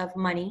potential of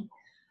money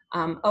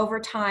over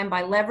time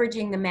by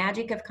leveraging the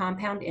magic of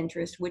compound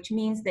interest, which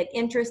means that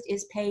interest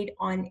is paid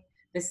on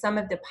the sum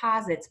of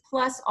deposits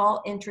plus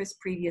all interest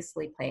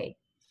previously paid.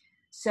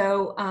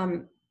 So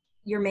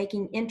you're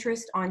making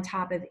interest on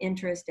top of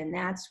interest, and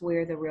that's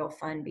where the real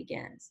fun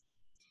begins.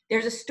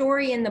 There's a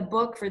story in the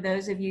book, for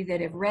those of you that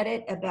have read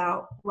it,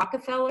 about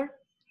Rockefeller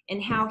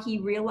and how he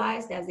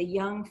realized as a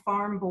young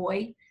farm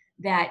boy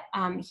that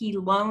he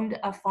loaned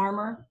a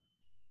farmer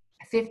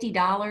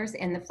 $50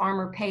 and the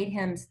farmer paid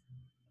him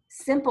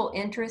simple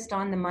interest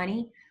on the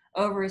money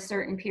over a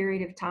certain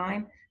period of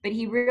time. But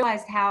he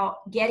realized how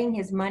getting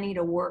his money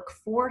to work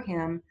for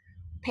him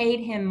paid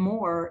him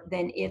more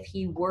than if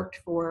he worked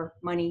for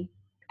money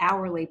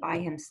hourly by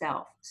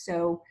himself.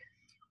 So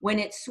when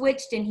it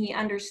switched and he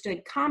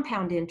understood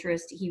compound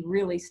interest, he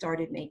really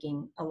started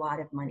making a lot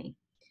of money.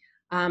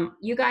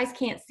 You guys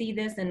can't see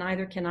this, and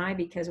neither can I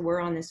because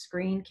we're on the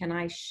screen. Can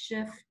I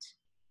shift?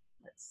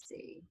 Let's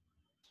see.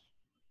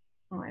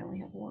 Oh, I only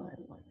have one.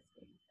 Let's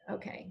see.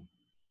 Okay.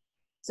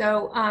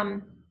 So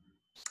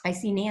I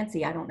see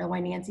Nancy. I don't know why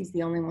Nancy's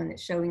the only one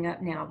that's showing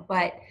up now,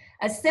 but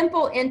a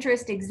simple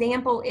interest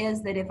example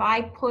is that if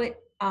I put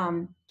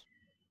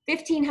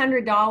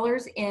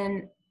 $1,500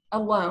 in a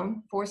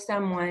loan for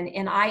someone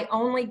and I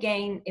only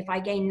gain, if I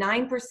gain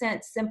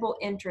 9% simple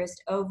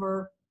interest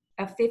over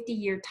a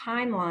 50-year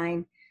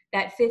timeline,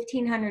 that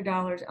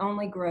 $1,500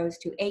 only grows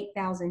to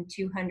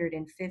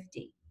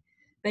 $8,250.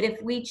 But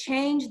if we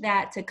change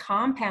that to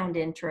compound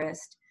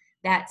interest,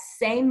 that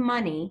same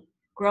money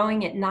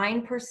growing at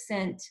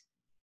 9%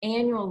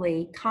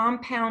 annually,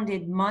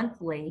 compounded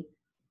monthly,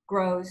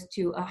 grows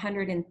to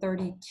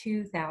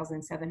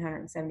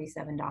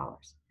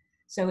 $132,777.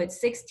 So it's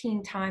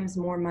 16 times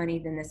more money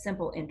than the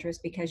simple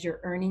interest because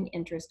you're earning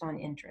interest on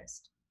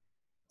interest.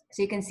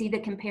 So you can see the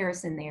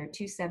comparison there,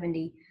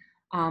 270.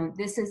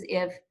 This is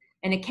if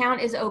an account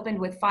is opened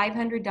with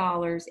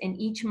 $500 and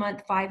each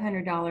month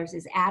 $500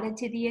 is added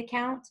to the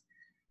account.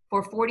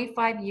 For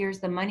 45 years,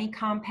 the money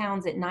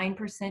compounds at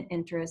 9%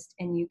 interest,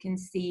 and you can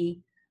see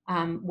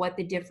what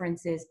the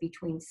difference is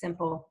between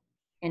simple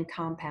and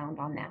compound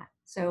on that.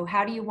 So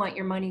how do you want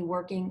your money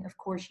working? Of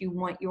course, you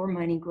want your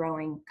money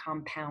growing,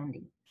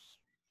 compounding.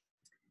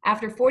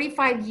 After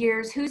 45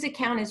 years, whose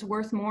account is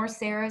worth more,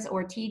 Sarah's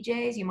or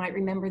TJ's? You might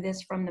remember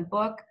this from the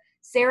book.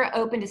 Sarah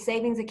opened a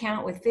savings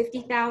account with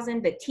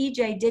 $50,000, but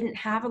TJ didn't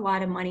have a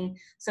lot of money,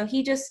 so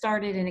he just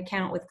started an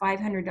account with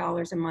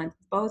 $500 a month,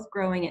 both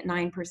growing at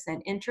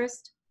 9%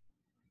 interest.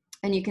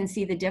 And you can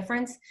see the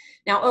difference.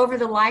 Now, over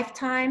the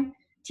lifetime,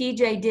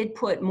 TJ did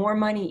put more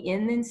money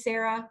in than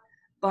Sarah,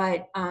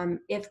 but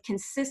if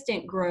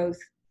consistent growth,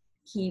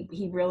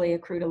 he really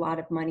accrued a lot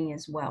of money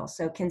as well.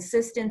 So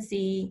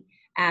consistency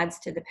adds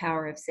to the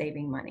power of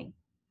saving money.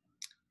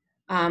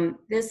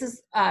 This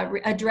is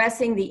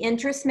addressing the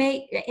interest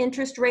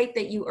rate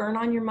that you earn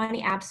on your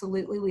money.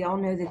 Absolutely, we all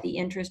know that the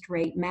interest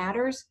rate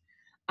matters.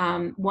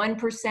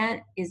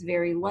 1% is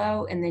very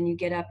low, and then you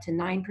get up to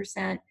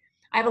 9%.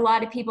 I have a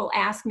lot of people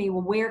ask me,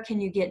 well, where can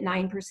you get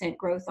 9%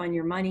 growth on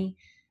your money?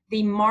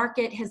 The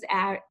market has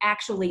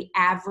actually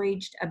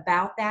averaged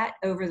about that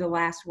over the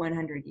last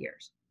 100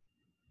 years.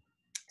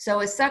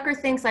 So a sucker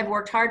thinks I've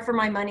worked hard for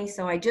my money,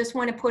 so I just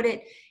want to put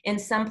it in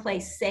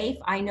someplace safe.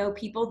 I know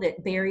people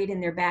that bury it in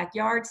their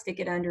backyard, stick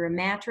it under a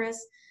mattress,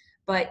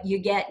 but you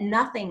get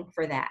nothing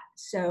for that.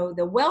 So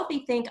the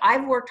wealthy think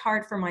I've worked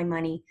hard for my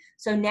money,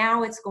 so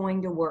now it's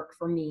going to work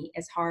for me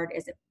as hard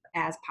as it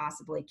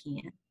possibly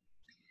can.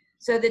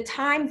 So the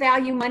time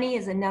value money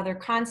is another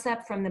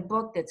concept from the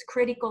book that's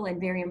critical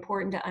and very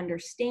important to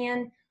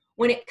understand.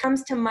 When it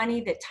comes to money,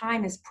 that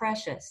time is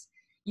precious.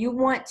 You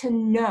want to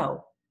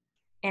know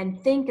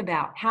and think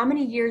about how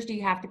many years do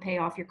you have to pay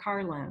off your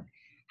car loan?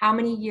 How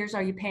many years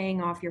are you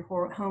paying off your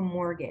home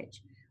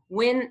mortgage?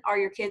 When are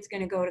your kids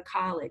going to go to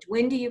college?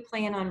 When do you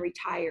plan on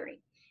retiring?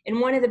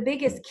 And one of the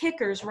biggest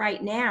kickers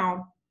right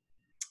now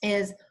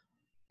is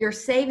your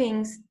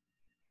savings.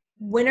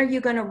 When are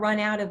you going to run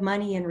out of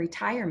money in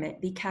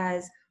retirement?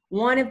 Because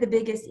one of the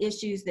biggest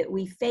issues that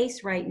we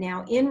face right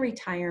now in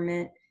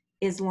retirement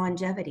is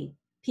longevity.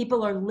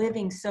 People are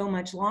living so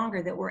much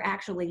longer that we're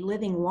actually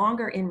living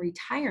longer in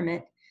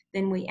retirement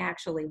than we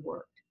actually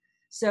worked.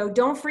 So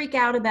don't freak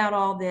out about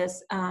all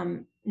this.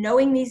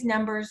 Knowing these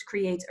numbers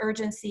creates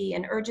urgency,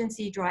 and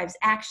urgency drives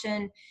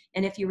action.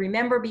 And if you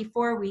remember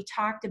before, we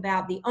talked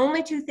about the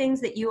only two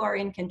things that you are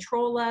in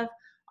control of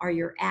are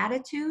your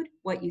attitude,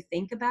 what you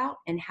think about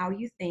and how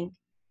you think,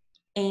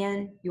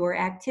 and your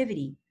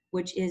activity,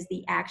 which is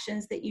the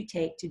actions that you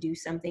take to do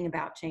something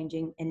about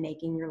changing and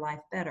making your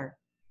life better.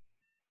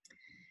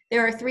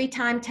 There are 3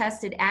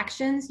 time-tested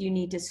actions. You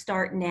need to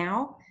start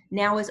now.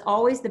 Now is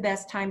always the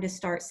best time to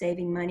start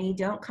saving money.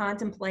 Don't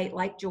contemplate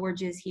like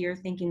George is here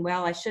thinking,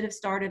 well, I should have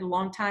started a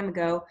long time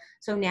ago,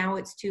 so now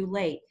it's too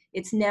late.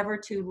 It's never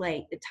too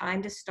late. The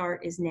time to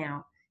start is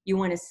now. You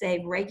want to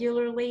save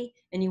regularly,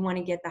 and you want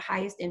to get the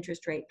highest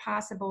interest rate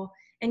possible,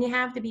 and you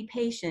have to be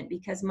patient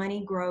because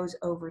money grows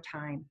over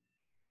time.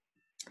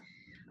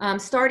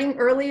 Starting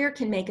earlier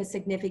can make a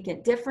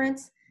significant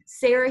difference.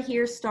 Sarah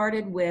here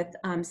started with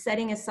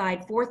setting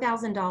aside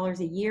 $4,000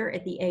 a year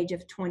at the age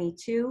of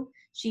 22.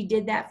 She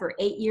did that for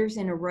 8 years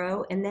in a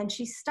row, and then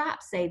she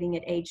stopped saving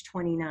at age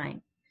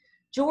 29.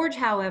 George,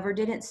 however,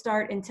 didn't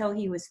start until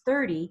he was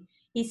 30.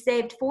 He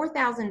saved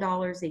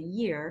 $4,000 a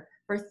year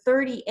for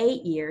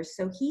 38 years,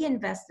 so he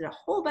invested a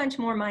whole bunch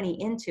more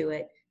money into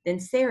it than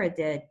Sarah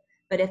did.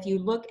 But if you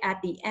look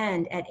at the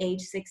end at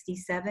age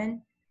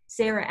 67,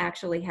 Sarah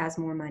actually has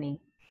more money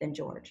than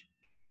George.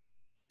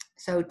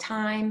 So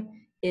time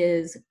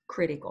is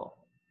critical.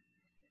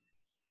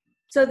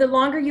 So the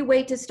longer you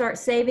wait to start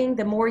saving,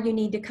 the more you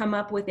need to come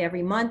up with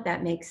every month.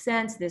 That makes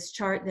sense. This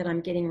chart that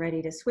I'm getting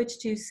ready to switch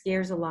to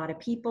scares a lot of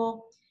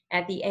people.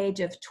 At the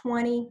age of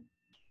 20,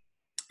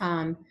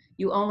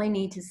 you only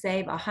need to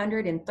save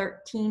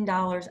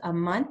 $113 a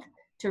month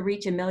to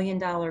reach $1 million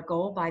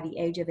goal by the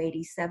age of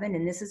 87.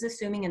 And this is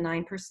assuming a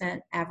 9%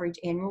 average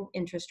annual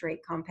interest rate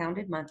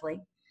compounded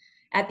monthly.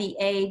 At the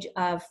age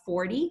of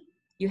 40,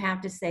 you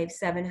have to save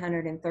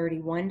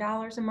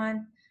 $731 a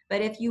month.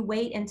 But if you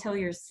wait until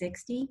you're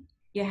 60,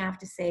 you have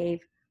to save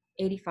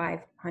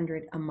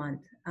 $8,500 a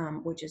month,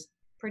 which is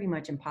pretty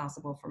much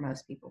impossible for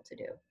most people to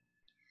do.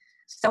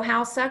 So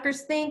how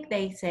suckers think,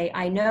 they say,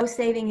 I know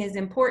saving is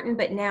important,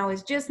 but now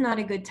is just not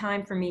a good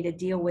time for me to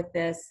deal with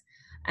this.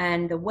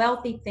 And the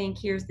wealthy think,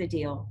 here's the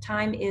deal.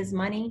 Time is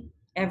money.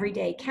 Every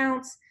day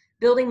counts.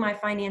 Building my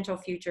financial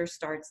future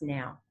starts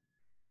now.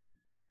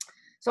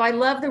 So I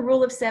love the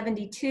rule of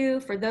 72.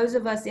 For those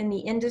of us in the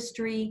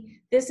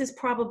industry, this is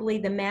probably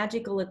the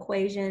magical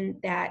equation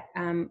that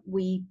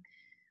we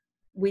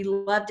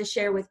love to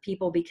share with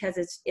people because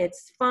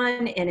it's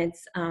fun and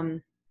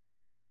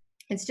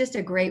it's just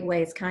a great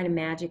way. It's kind of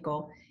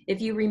magical.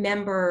 If you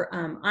remember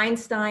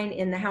Einstein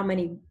in the How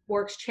Many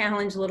Works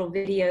Challenge little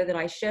video that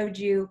I showed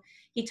you,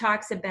 he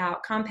talks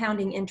about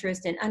compounding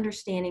interest and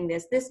understanding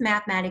this. This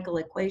mathematical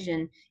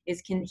equation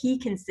is he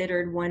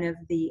considered one of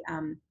the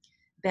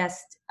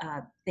best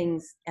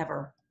things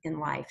ever in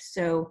life.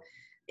 So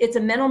it's a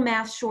mental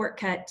math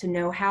shortcut to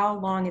know how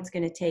long it's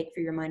going to take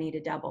for your money to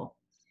double.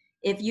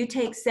 If you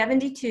take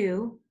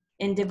 72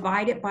 and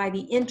divide it by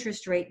the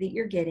interest rate that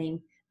you're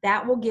getting,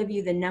 that will give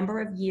you the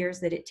number of years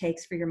that it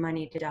takes for your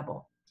money to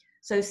double.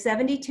 So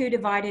 72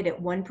 divided at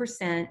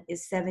 1%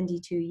 is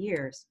 72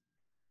 years.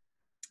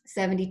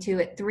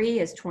 72 at 3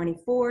 is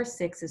 24,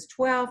 6 is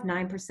 12,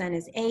 9%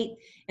 is 8,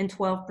 and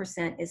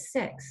 12% is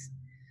 6.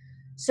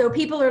 So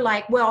people are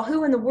like, well,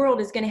 who in the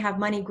world is going to have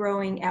money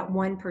growing at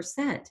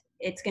 1%?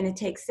 It's going to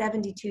take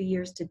 72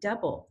 years to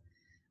double.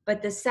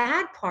 But the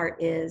sad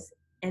part is,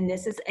 and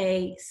this is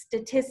a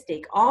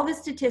statistic, all the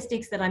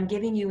statistics that I'm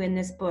giving you in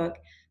this book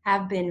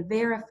have been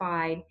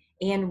verified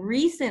and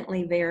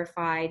recently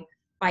verified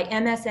by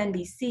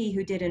MSNBC,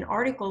 who did an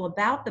article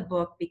about the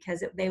book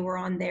because they were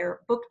on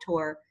their book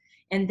tour,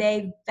 and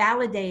they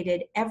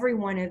validated every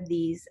one of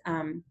these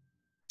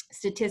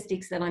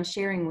statistics that I'm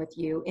sharing with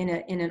you in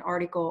an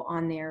article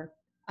on their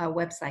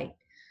website.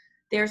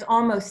 There's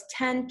almost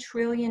 $10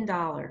 trillion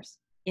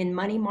in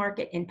money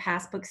market and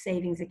passbook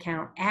savings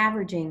account,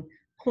 averaging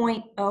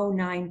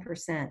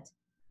 0.09%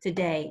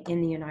 today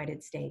in the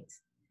United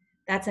States.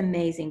 That's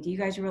amazing. Do you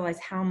guys realize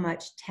how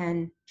much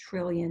 $10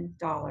 trillion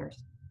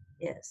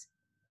is?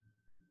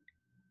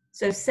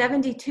 So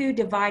 72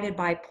 divided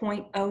by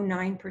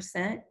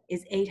 0.09%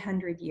 is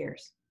 800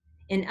 years.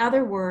 In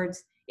other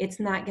words, it's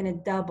not going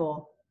to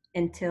double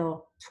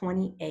until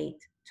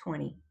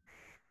 2820.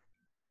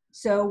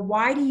 So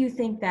why do you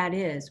think that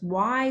is?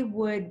 Why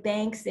would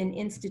banks and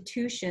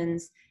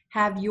institutions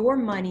have your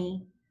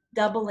money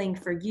doubling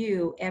for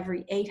you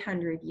every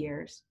 800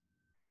 years?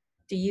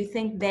 Do you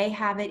think they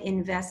have it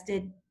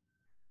invested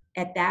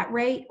at that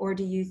rate, or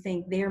do you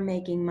think they're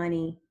making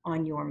money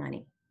on your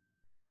money?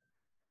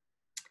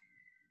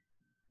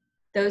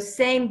 Those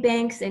same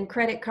banks and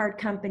credit card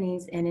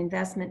companies and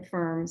investment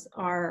firms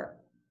are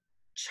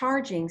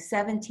charging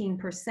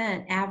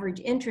 17% average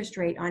interest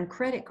rate on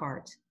credit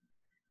cards.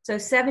 So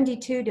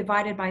 72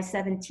 divided by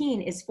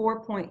 17 is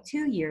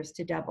 4.2 years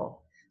to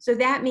double. So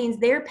that means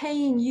they're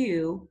paying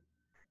you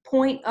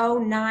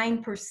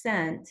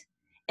 0.09%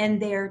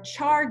 and they're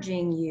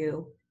charging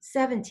you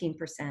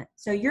 17%.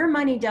 So your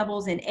money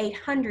doubles in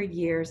 800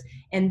 years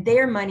and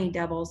their money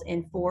doubles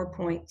in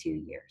 4.2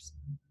 years.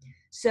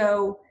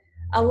 So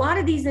a lot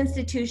of these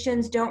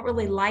institutions don't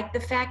really like the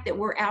fact that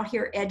we're out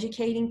here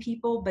educating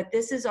people, but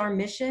this is our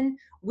mission.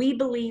 We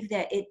believe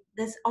that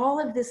all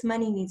of this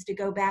money needs to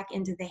go back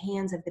into the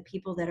hands of the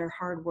people that are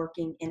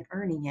hardworking and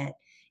earning it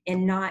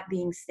and not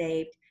being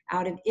saved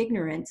out of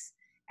ignorance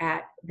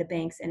at the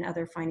banks and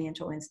other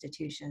financial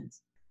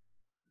institutions.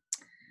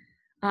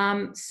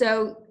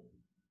 So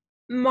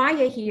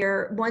Maya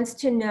here wants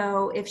to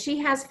know if she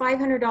has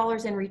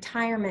 $500 in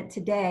retirement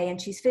today and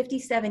she's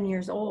 57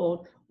 years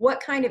old, what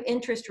kind of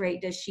interest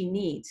rate does she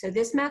need? So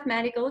this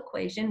mathematical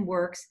equation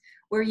works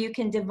where you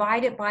can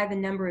divide it by the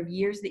number of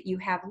years that you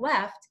have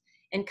left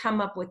and come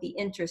up with the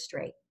interest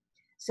rate.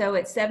 So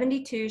at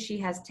 72, she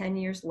has 10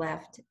 years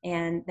left,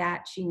 and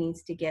that she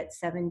needs to get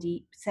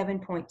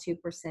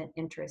 7.2%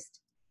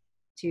 interest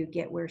to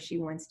get where she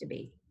wants to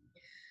be.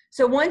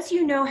 So once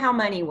you know how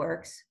money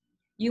works,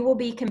 you will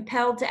be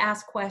compelled to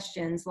ask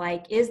questions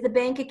like, is the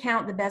bank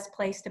account the best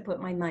place to put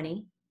my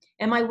money?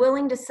 Am I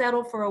willing to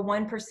settle for a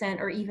 1%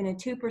 or even a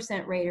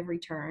 2% rate of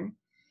return?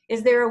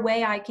 Is there a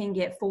way I can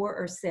get 4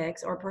 or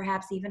 6 or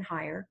perhaps even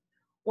higher?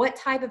 What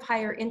type of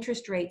higher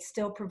interest rates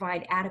still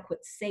provide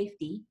adequate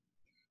safety?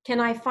 Can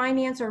I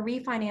finance or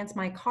refinance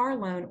my car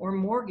loan or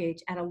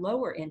mortgage at a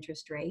lower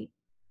interest rate?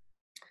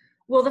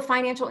 Will the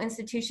financial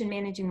institution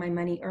managing my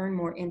money earn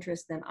more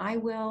interest than I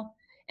will?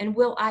 And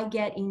will I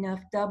get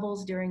enough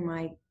doubles during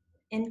my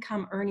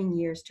income earning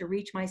years to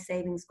reach my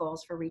savings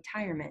goals for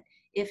retirement?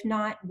 If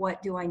not,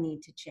 what do I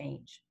need to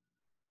change?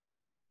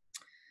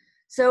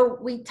 So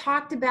we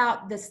talked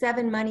about the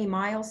 7 money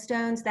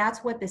milestones.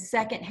 That's what the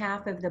second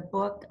half of the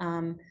book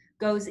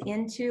goes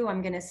into.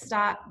 I'm going to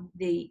stop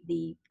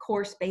the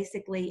course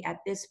basically at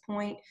this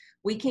point.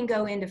 We can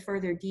go into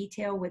further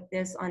detail with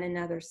this on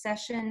another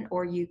session,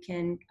 or you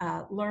can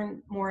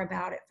learn more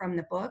about it from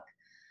the book.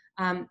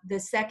 The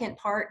second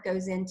part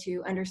goes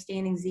into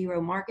understanding zero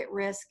market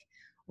risk.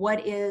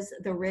 what is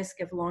the risk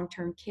of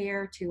long-term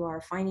care to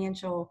our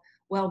financial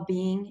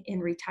well-being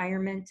in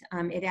retirement.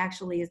 It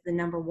actually is the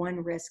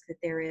 #1 risk that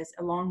there is,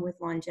 along with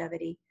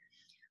longevity.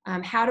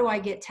 How do I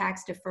get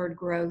tax-deferred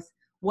growth?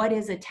 What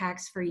is a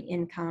tax-free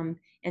income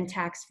and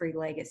tax-free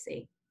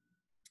legacy?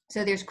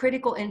 So there's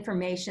critical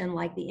information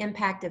like the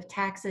impact of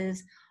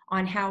taxes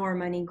on how our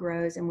money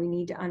grows, and we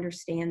need to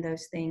understand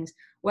those things,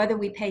 whether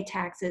we pay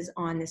taxes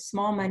on the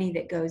small money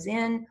that goes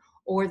in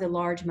or the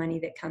large money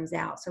that comes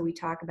out. So we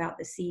talk about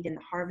the seed and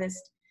the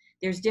harvest.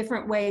 There's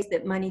different ways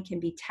that money can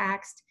be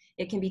taxed.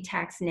 It can be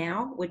taxed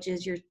now, which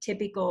is your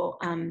typical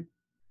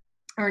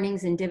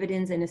earnings and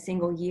dividends in a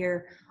single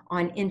year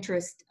on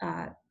interest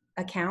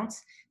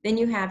accounts. Then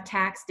you have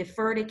tax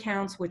deferred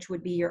accounts, which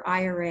would be your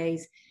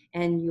IRAs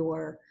and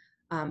your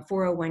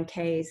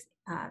 401ks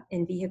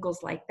in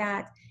vehicles like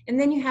that. And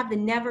then you have the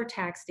never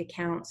taxed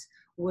accounts,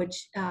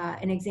 which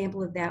an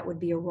example of that would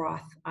be a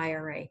Roth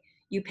IRA.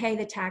 You pay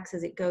the tax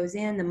as it goes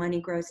in, the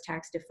money grows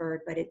tax deferred,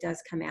 but it does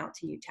come out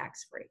to you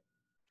tax free.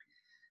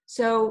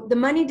 So the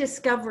money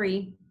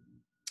discovery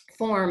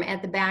form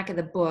at the back of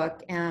the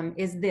book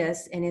is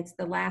this, and it's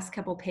the last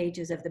couple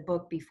pages of the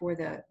book before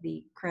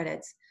the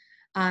credits,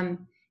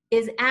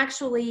 is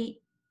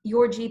actually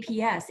your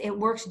GPS. It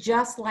works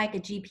just like a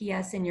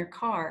GPS in your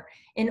car.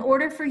 In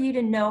order for you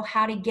to know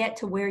how to get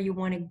to where you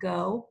want to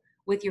go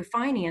with your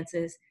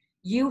finances,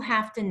 you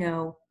have to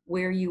know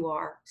where you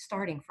are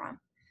starting from.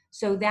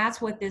 So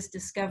that's what this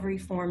discovery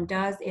form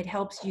does. It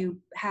helps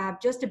you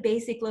have just a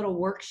basic little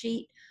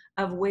worksheet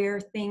of where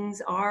things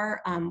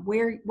are,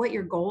 what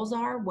your goals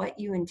are, what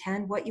you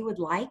intend, what you would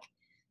like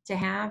to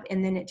have,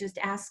 and then it just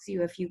asks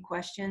you a few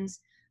questions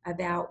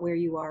about where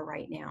you are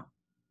right now.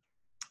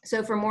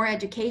 So for more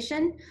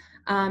education,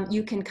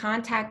 you can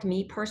contact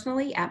me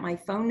personally at my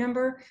phone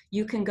number.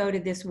 You can go to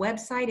this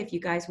website. If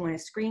you guys want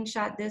to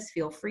screenshot this,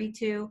 feel free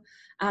to.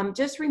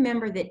 Just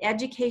remember that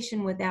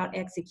education without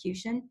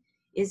execution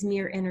is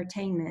mere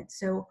entertainment.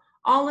 So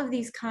all of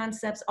these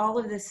concepts, all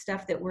of this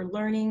stuff that we're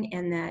learning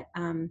and that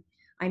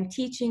I'm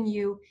teaching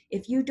you,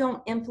 if you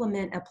don't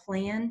implement a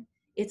plan,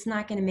 it's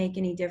not going to make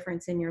any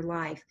difference in your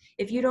life.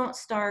 If you don't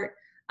start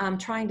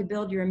trying to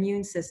build your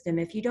immune system,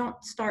 if you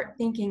don't start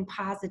thinking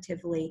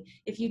positively,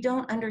 if you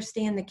don't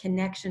understand the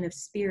connection of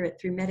spirit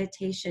through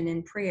meditation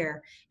and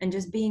prayer and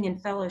just being in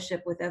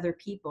fellowship with other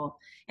people,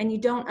 and you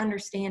don't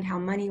understand how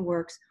money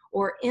works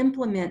or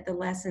implement the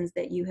lessons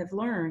that you have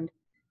learned,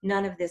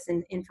 none of this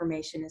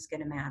information is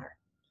going to matter.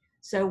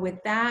 So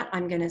with that,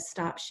 I'm going to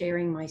stop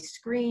sharing my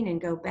screen and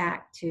go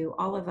back to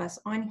all of us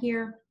on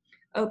here.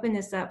 Open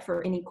this up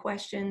for any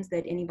questions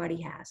that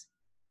anybody has.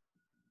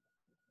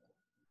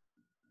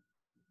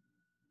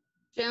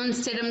 Joan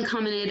Stidham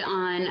commented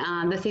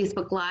on the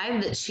Facebook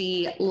Live that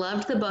she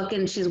loved the book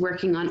and she's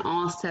working on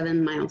all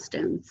 7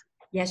 milestones.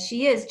 Yes,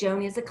 she is.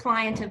 Joan is a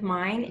client of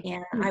mine,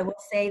 and I will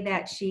say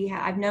that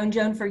I've known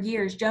Joan for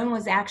years. Joan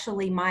was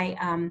actually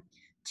my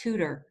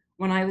tutor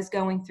when I was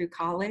going through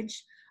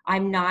college.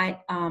 I'm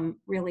not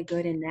really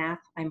good in math.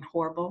 I'm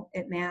horrible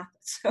at math.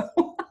 So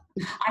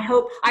I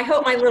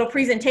hope my little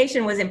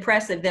presentation was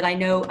impressive, that I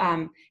know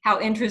how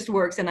interest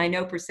works and I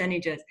know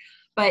percentages.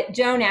 But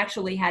Joan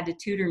actually had to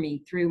tutor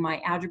me through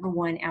my Algebra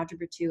 1,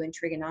 Algebra 2, and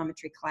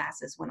trigonometry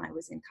classes when I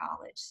was in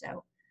college.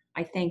 So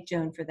I thank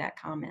Joan for that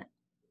comment.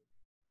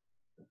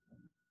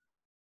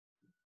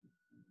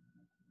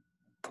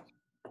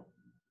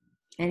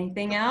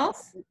 Anything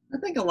else? I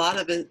think a lot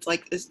of it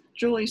is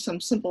really some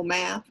simple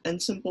math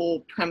and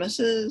simple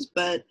premises,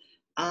 but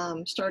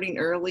starting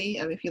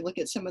early. I mean, if you look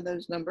at some of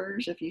those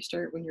numbers, if you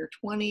start when you're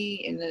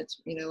 20 and it's,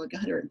 like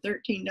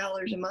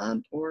 $113 a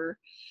month, or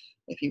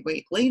if you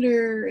wait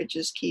later, it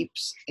just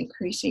keeps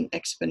increasing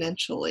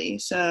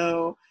exponentially.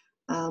 So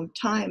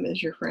time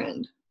is your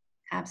friend.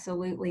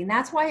 Absolutely. And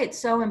that's why it's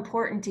so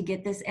important to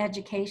get this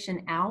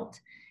education out,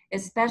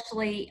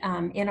 especially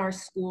in our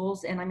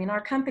schools. And I mean,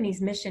 our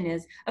company's mission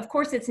is, of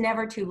course, it's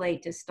never too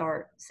late to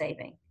start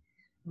saving,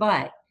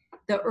 but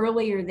the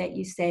earlier that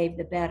you save,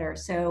 the better.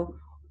 So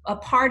a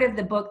part of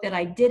the book that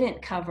I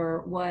didn't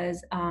cover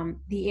was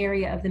the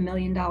area of the $1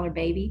 million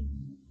baby,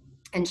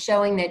 and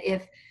showing that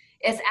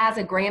as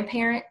a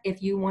grandparent,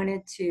 if you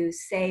wanted to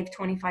save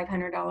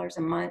 $2,500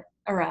 a month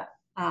or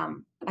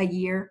a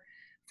year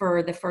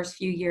for the first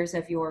few years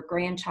of your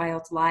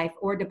grandchild's life,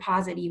 or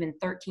deposit even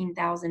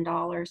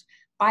 $13,000,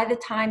 by the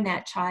time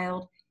that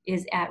child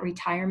is at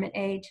retirement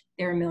age,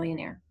 they're a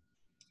millionaire.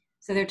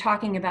 So they're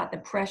talking about the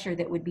pressure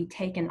that would be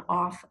taken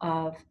off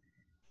of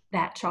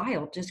that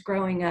child just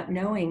growing up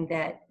knowing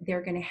that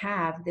they're going to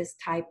have this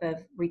type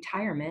of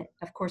retirement.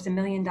 Of course, $1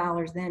 million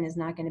then is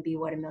not going to be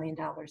what $1 million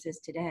is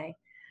today.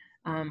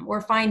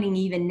 We're finding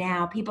even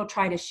now people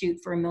try to shoot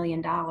for $1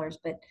 million,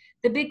 but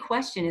the big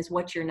question is,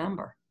 what's your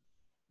number?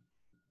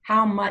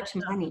 How much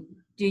money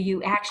do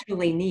you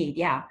actually need?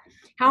 Yeah.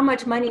 How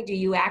much money do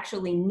you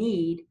actually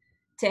need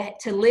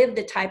to live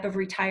the type of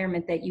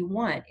retirement that you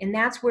want? And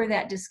that's where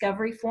that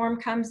discovery form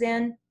comes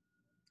in.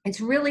 It's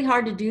really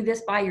hard to do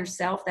this by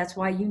yourself. That's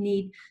why you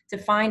need to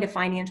find a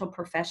financial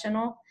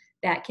professional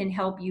that can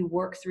help you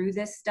work through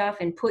this stuff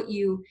and put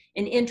you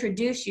and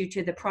introduce you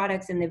to the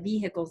products and the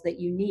vehicles that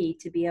you need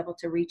to be able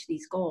to reach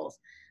these goals.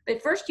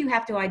 But first you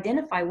have to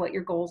identify what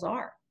your goals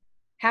are.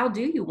 How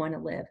do you want to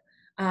live?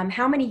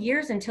 How many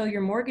years until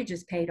your mortgage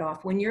is paid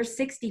off? When you're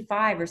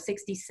 65 or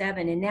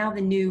 67 and now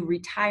the new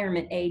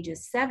retirement age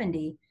is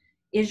 70,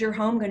 is your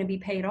home going to be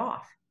paid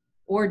off?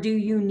 Or do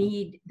you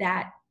need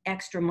that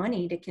extra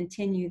money to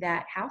continue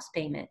that house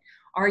payment?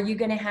 Are you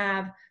going to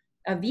have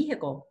a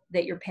vehicle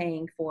that you're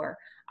paying for?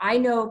 I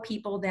know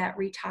people that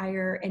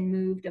retire and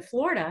move to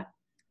Florida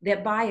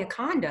that buy a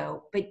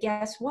condo, but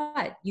guess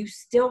what? You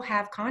still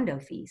have condo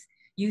fees.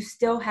 You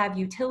still have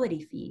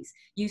utility fees.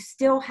 You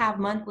still have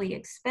monthly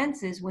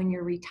expenses when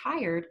you're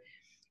retired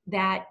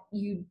that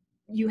you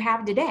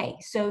have today.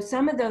 So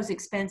some of those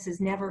expenses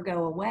never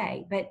go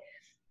away. But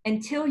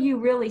until you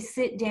really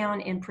sit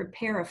down and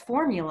prepare a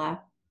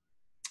formula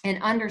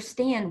and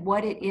understand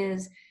what it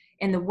is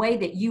and the way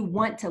that you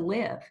want to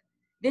live,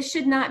 this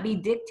should not be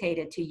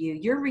dictated to you.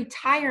 Your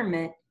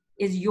retirement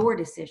is your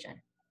decision.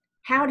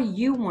 How do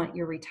you want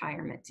your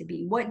retirement to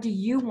be? What do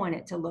you want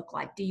it to look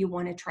like? Do you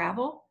want to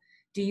travel?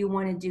 Do you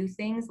want to do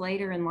things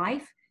later in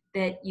life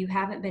that you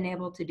haven't been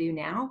able to do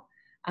now?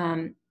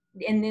 And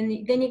then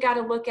you got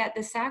to look at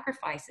the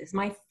sacrifices.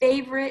 My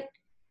favorite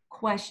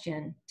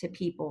question to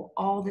people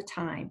all the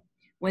time,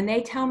 when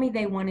they tell me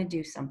they want to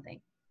do something,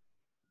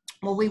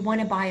 well, we want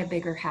to buy a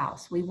bigger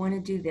house. We want to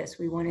do this.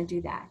 We want to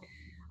do that.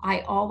 I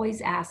always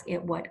ask,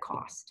 at what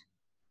cost?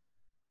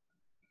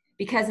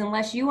 Because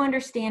unless you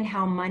understand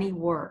how money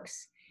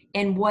works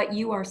and what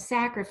you are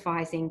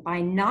sacrificing by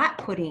not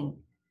putting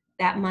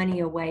that money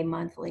away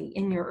monthly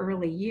in your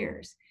early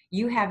years,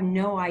 you have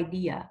no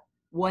idea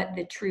what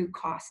the true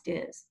cost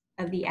is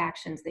of the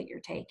actions that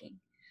you're taking.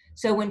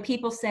 So when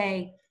people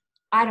say,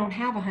 I don't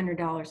have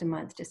 $100 a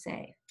month to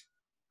save,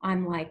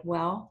 I'm like,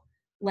 well,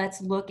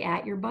 let's look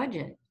at your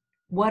budget.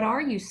 What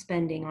are you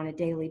spending on a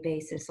daily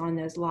basis on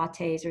those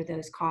lattes or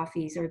those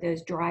coffees or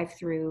those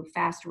drive-through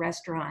fast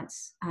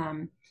restaurants?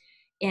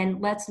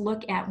 And let's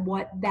look at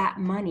what that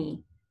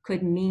money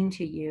could mean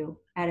to you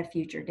at a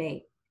future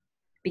date,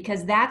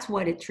 because that's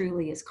what it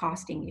truly is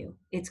costing you.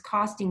 It's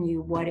costing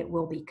you what it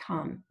will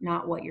become,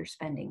 not what you're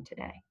spending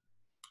today.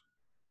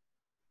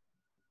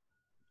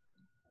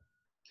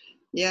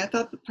 Yeah, I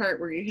thought the part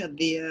where you had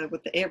the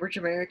what the average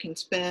American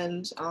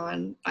spends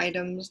on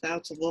items,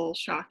 that's a little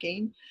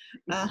shocking.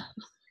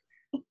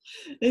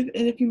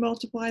 If you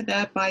multiply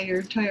that by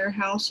your entire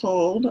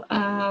household,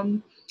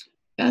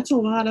 that's a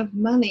lot of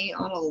money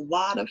on a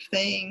lot of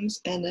things.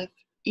 And if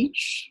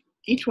each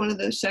one of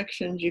those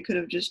sections, you could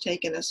have just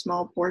taken a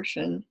small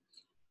portion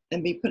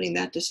and be putting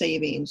that to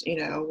savings, you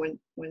know,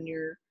 when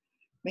you're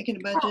making a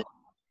budget.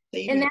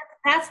 And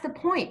that's the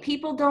point.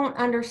 People don't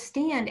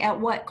understand at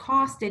what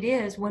cost it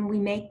is when we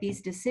make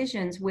these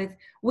decisions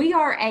we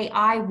are a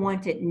I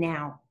want it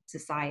now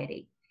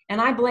society.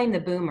 And I blame the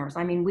boomers.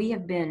 I mean, we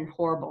have been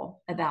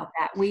horrible about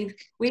that. We've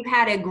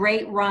had a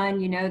great run,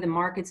 you know, the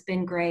market's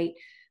been great.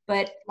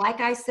 But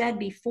like I said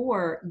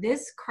before,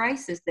 this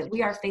crisis that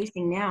we are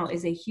facing now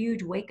is a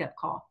huge wake-up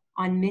call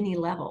on many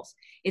levels.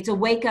 It's a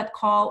wake-up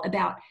call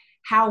about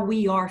how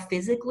we are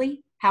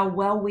physically, how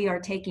well we are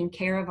taking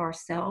care of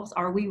ourselves.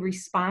 Are we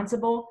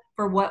responsible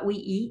for what we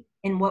eat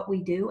and what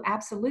we do?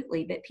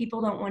 Absolutely, but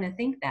people don't want to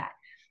think that.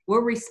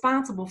 We're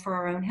responsible for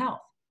our own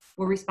health.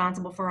 We're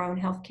responsible for our own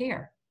health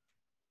care.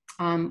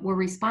 We're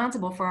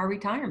responsible for our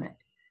retirement.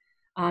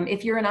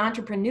 If you're an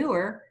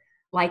entrepreneur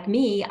like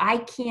me, I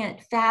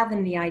can't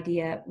fathom the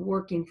idea of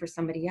working for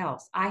somebody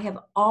else. I have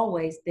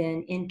always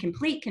been in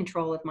complete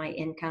control of my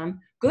income,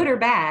 good or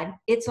bad.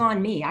 It's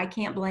on me. I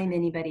can't blame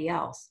anybody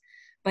else.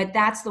 But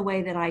that's the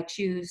way that I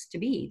choose to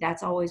be.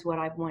 That's always what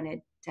I've wanted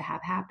to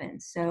have happen.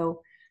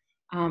 So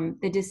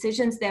the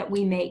decisions that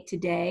we make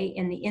today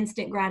and the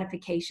instant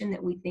gratification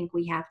that we think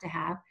we have to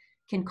have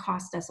can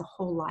cost us a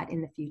whole lot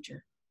in the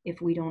future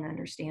if we don't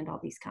understand all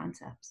these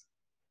concepts.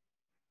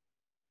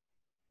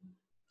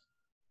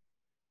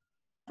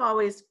 I've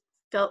always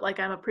felt like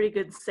I'm a pretty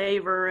good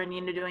saver and,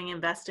 you know, doing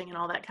investing and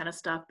all that kind of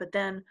stuff. But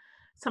then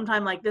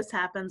sometime like this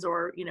happens,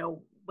 or, you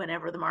know,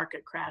 whenever the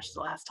market crashed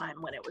the last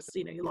time when it was,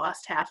 you know, you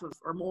lost half of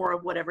or more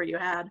of whatever you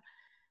had.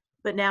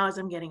 But now as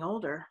I'm getting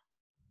older,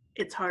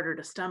 it's harder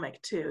to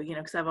stomach too, you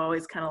know, because I've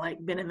always kind of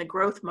like been in the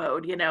growth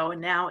mode, you know,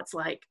 and now it's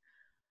like,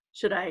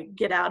 should I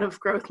get out of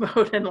growth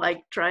mode and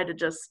like try to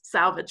just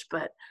salvage?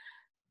 But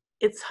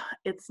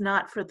it's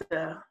not for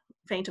the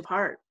faint of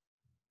heart.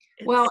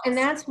 Well, and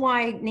that's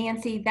why,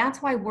 Nancy,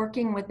 that's why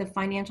working with a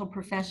financial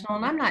professional,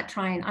 and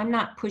I'm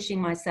not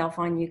pushing myself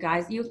on you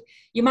guys. You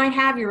might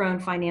have your own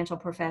financial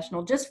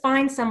professional. Just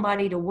find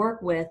somebody to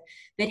work with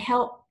that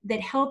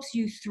helps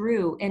you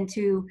through and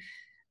to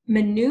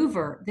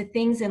maneuver the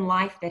things in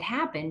life that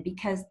happen,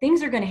 because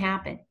things are going to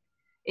happen.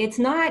 It's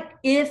not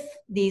if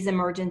these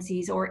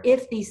emergencies or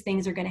if these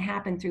things are going to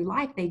happen through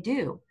life. They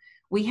do.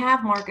 We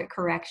have market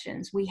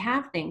corrections. We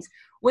have things.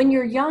 When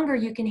you're younger,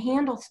 you can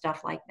handle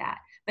stuff like that.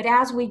 But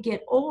as we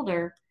get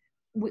older,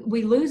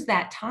 we lose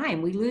that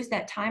time. We lose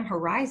that time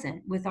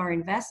horizon with our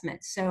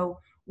investments. So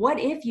What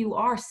if you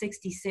are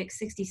 66,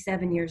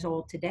 67 years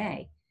old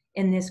today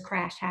and this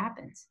crash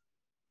happens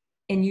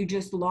and you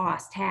just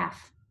lost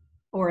half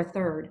or a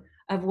third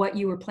of what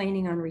you were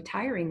planning on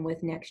retiring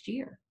with next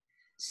year?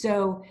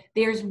 So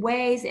there's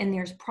ways and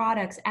there's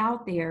products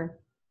out there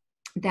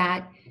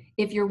that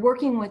if you're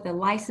working with a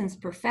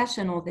licensed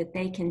professional, that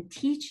they can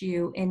teach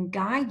you and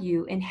guide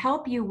you and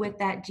help you with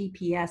that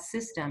GPS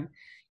system.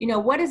 You know,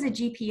 what does a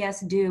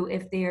GPS do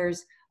if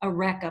there's a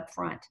wreck up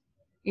front?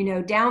 You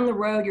know, down the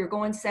road, you're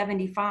going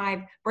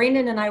 75.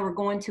 Brandon and I were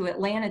going to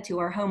Atlanta to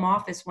our home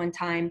office one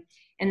time,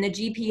 and the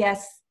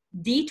GPS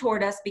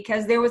detoured us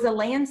because there was a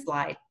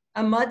landslide,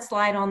 a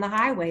mudslide on the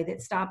highway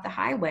that stopped the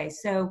highway.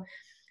 So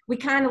we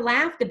kind of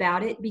laughed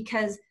about it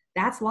because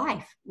that's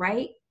life,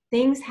 right?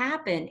 Things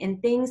happen, and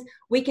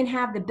we can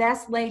have the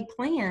best laid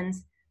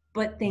plans,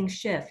 but things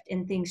shift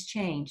and things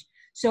change.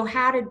 So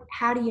how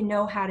do you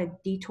know how to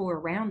detour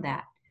around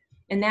that?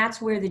 And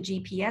that's where the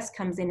GPS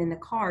comes in the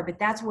car, but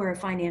that's where a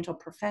financial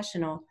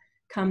professional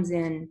comes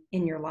in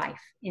your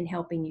life in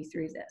helping you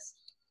through this.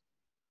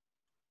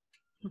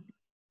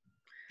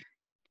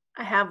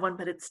 I have one,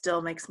 but it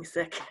still makes me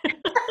sick.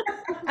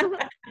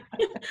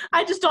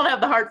 I just don't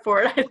have the heart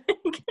for it, I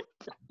think.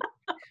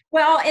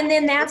 Well, and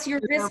then that's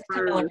your risk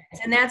tolerance,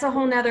 and that's a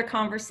whole nother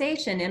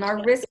conversation. And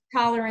our risk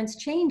tolerance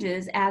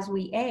changes as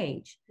we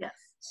age. Yes.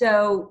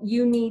 So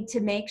you need to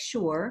make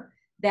sure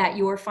that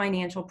your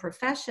financial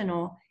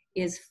professional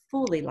is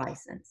fully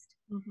licensed.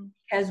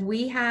 Because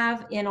we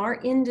have in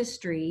our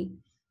industry,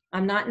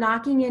 I'm not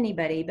knocking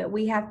anybody, but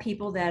we have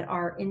people that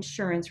are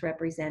insurance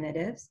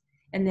representatives,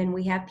 and then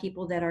we have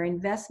people that are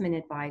investment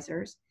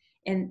advisors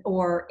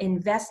or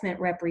investment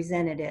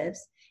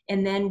representatives,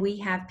 and then we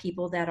have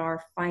people that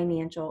are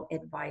financial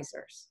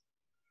advisors,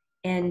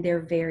 and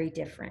they're very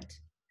different.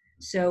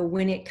 So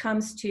when it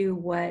comes to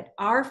what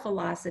our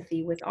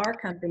philosophy with our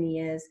company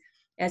is,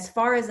 as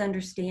far as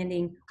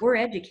understanding, we're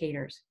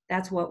educators.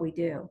 That's what we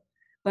do.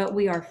 But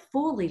we are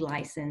fully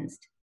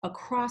licensed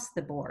across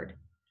the board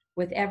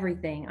with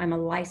everything. I'm a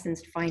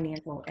licensed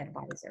financial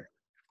advisor.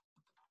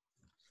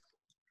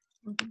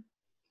 I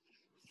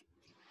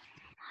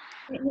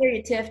didn't hear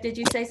you, Tiff. Did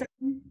you say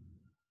something?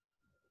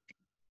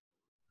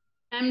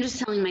 I'm just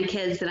telling my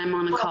kids that I'm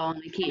on a call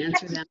and I can't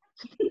answer them.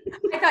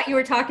 I thought you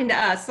were talking to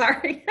us.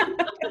 Sorry.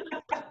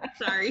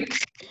 Sorry.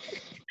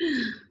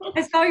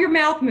 I saw your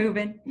mouth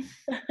moving.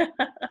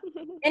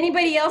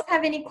 Anybody else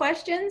have any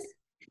questions?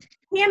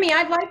 Tammy,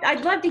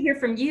 I'd love to hear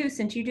from you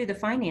since you do the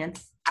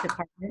finance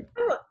department.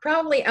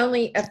 Probably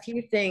only a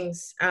few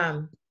things.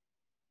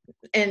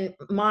 And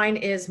mine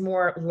is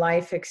more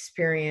life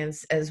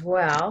experience as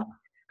well.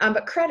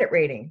 But credit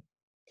rating.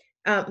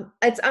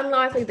 It's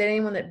unlikely that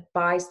anyone that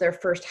buys their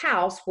first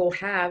house will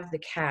have the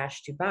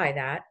cash to buy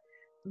that.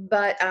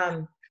 But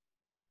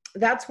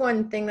that's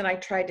one thing that I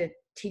tried to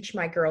teach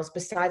my girls,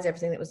 besides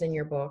everything that was in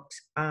your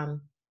books,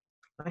 on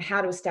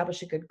how to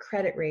establish a good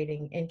credit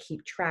rating and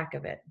keep track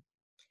of it.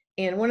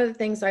 And one of the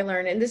things I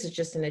learned, and this is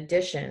just an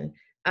addition,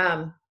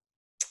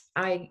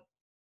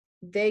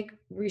 they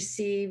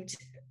received,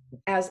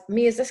 as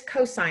a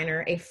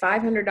co-signer, a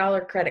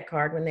 $500 credit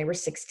card when they were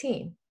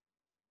 16.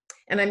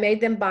 And I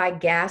made them buy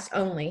gas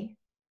only.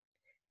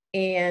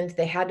 And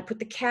they had to put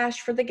the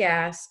cash for the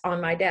gas on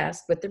my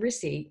desk with the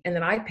receipt. And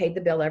then I paid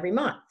the bill every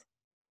month.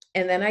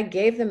 And then I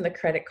gave them the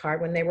credit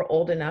card when they were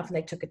old enough and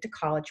they took it to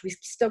college. We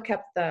still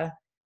kept the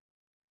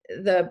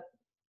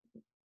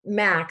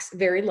max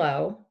very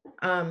low.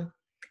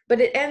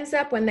 But it ends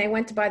up when they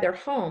went to buy their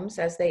homes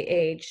as they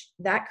aged,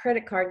 that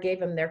credit card gave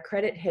them their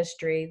credit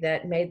history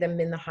that made them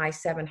in the high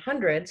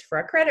 700s for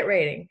a credit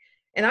rating.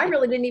 And I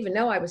really didn't even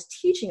know I was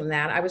teaching them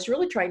that. I was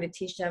really trying to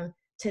teach them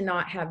to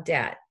not have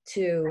debt,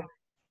 to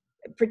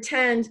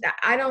pretend.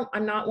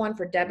 I'm not one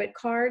for debit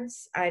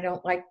cards. I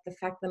don't like the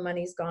fact the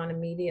money's gone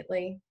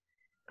immediately.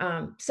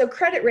 So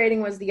credit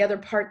rating was the other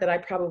part that I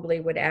probably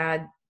would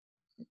add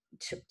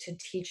to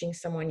teaching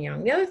someone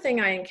young. The other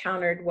thing I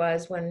encountered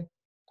was when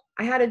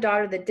I had a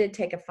daughter that did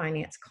take a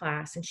finance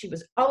class, and she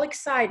was all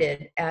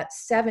excited at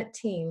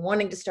 17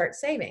 wanting to start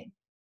saving.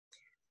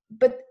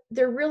 But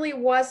there really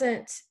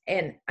wasn't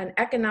an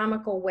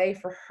economical way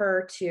for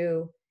her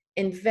to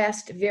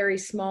invest very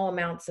small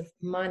amounts of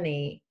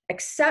money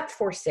except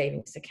for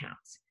savings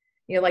accounts.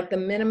 You know, like the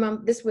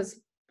minimum, this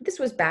was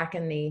back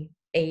in the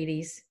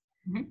 80s,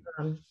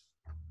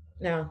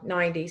 no,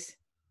 90s.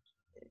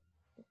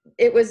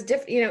 It was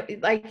different,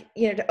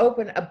 to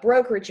open a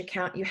brokerage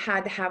account, you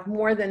had to have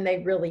more than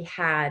they really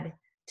had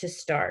to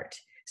start.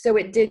 So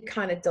it did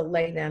kind of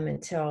delay them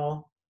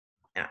until,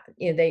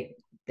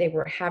 they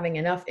were having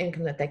enough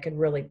income that they could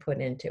really put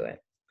into it.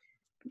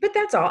 But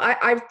that's all.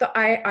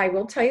 I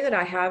will tell you that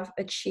I have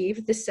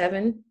achieved the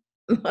 7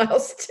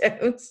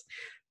 milestones.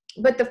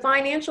 But the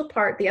financial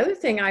part, the other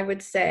thing I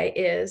would say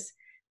is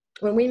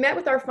when we met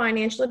with our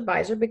financial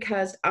advisor,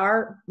 because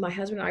my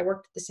husband and I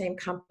worked at the same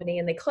company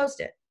and they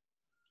closed it.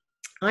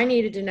 I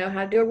needed to know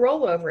how to do a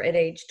rollover at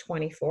age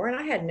 24, and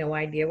I had no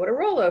idea what a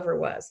rollover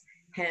was.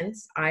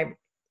 Hence, I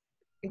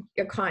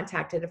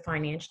contacted a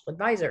financial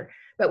advisor.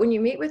 But when you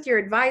meet with your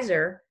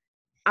advisor,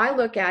 I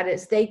look at it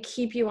as they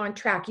keep you on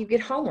track. You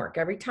get homework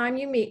every time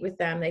you meet with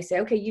them. They say,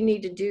 okay, you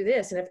need to do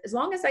this. And as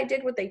long as I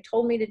did what they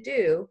told me to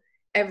do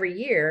every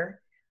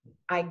year,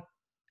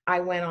 I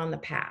went on the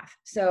path.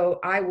 So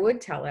I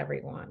would tell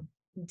everyone,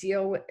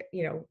 deal with,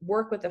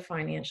 work with a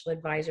financial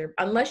advisor,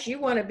 unless you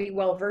want to be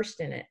well versed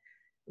in it.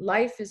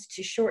 Life is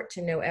too short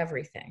to know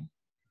everything.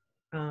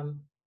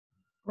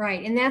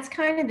 Right. And that's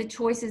kind of the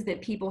choices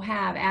that people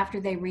have after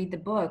they read the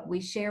book.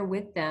 We share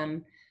with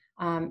them.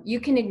 You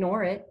can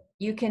ignore it.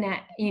 You can,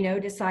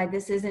 decide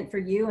this isn't for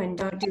you and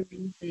don't do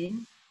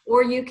anything.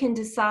 Or you can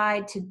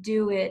decide to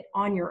do it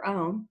on your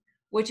own,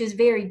 which is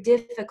very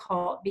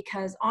difficult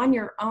because on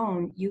your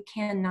own, you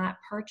cannot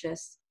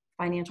purchase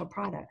financial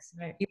products.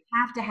 Right. You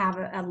have to have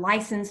a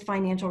licensed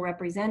financial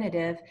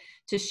representative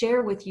to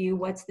share with you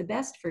what's the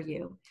best for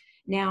you.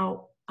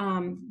 Now,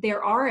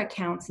 there are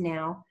accounts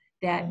now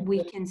that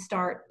we can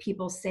start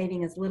people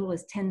saving as little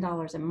as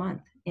 $10 a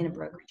month in a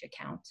brokerage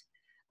account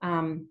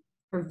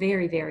for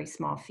very, very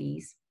small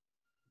fees.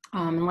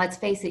 And let's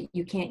face it,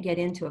 you can't get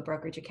into a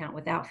brokerage account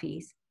without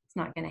fees. It's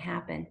not going to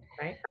happen.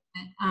 Right.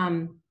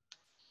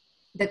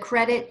 The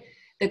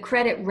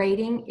credit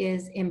rating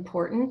is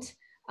important.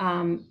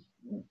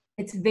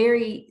 It's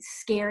very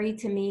scary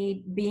to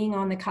me being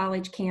on the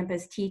college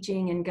campus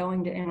teaching and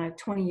going to, in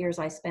 20 years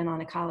I spent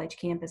on a college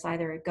campus,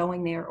 either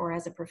going there or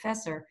as a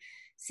professor,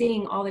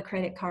 seeing all the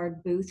credit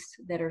card booths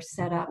that are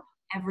set up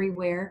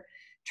everywhere,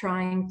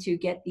 trying to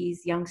get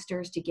these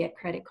youngsters to get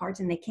credit cards,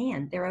 and they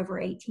can. They're over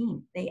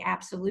 18. They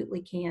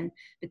absolutely can,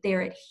 but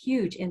they're at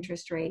huge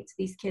interest rates.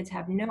 These kids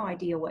have no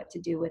idea what to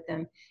do with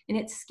them, and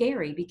it's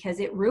scary because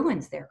it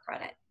ruins their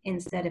credit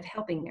instead of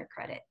helping their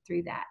credit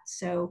through that.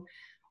 So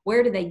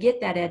where do they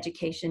get that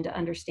education to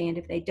understand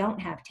if they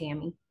don't have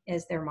Tammy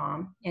as their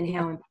mom and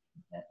how important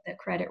the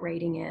credit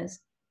rating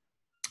is?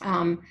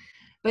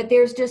 But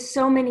there's just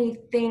so many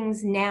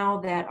things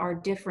now that are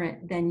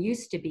different than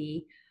used to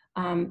be.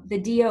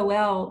 The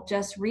DOL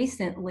just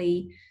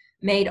recently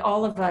made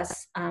all of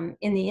us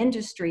in the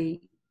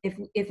industry,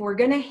 if we're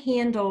going to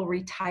handle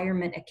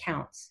retirement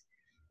accounts,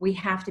 we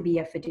have to be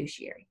a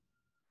fiduciary.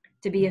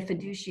 To be a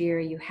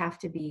fiduciary, you have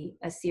to be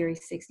a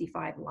Series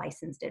 65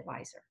 licensed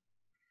advisor.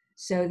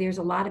 So there's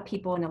a lot of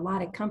people and a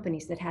lot of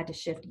companies that had to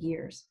shift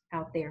gears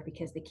out there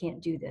because they can't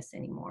do this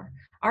anymore.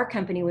 Our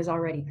company was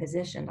already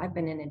positioned. I've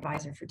been an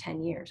advisor for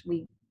 10 years.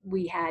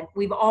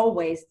 We've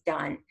always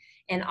done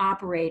and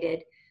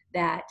operated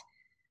that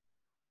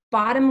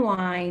bottom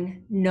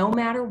line, no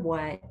matter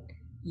what,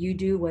 you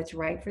do what's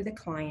right for the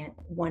client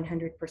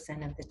 100%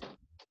 of the time.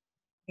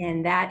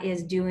 And that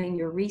is doing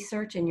your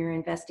research and your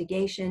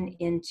investigation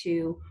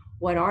into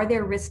what are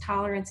their risk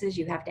tolerances.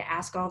 You have to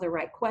ask all the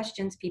right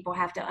questions. People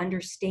have to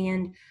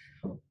understand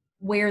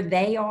where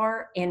they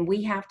are, and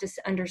we have to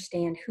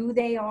understand who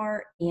they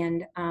are.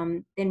 And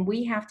then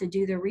we have to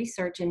do the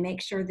research and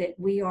make sure that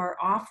we are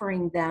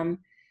offering them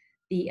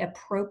the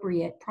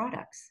appropriate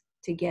products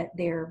to get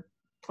their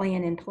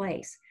plan in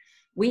place.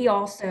 We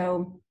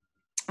also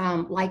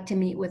like to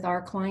meet with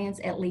our clients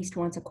at least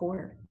once a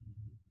quarter.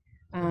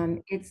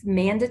 It's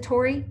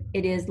mandatory.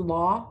 It is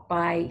law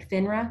by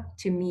FINRA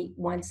to meet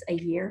once a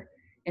year,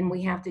 and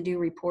we have to do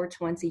reports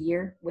once a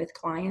year with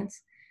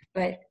clients.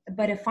 But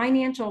a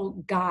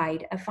financial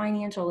guide, a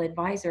financial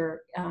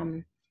advisor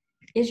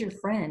is your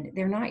friend.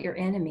 They're not your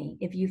enemy.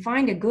 If you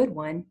find a good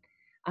one,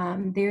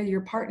 they're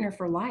your partner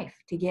for life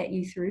to get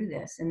you through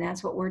this. And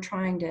that's what we're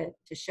trying to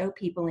show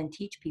people and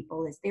teach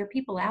people is there are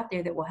people out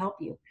there that will help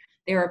you.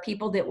 There are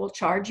people that will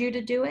charge you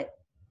to do it.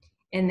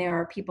 And there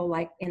are people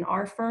like in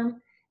our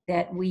firm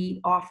that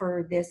we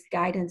offer this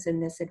guidance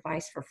and this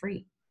advice for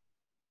free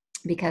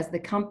because the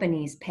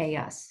companies pay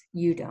us,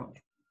 you don't.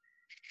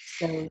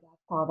 So that's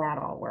how that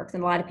all works.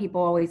 And a lot of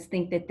people always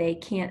think that they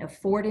can't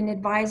afford an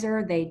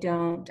advisor. They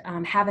don't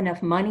have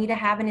enough money to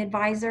have an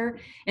advisor.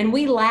 And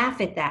we laugh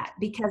at that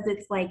because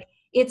it's like,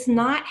 it's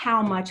not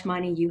how much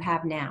money you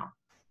have now.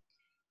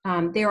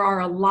 There are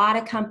a lot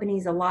of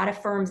companies, a lot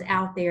of firms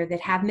out there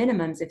that have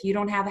minimums. If you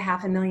don't have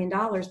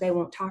 $500,000, they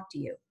won't talk to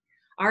you.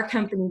 Our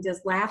company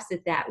just laughs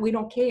at that. We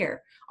don't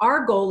care.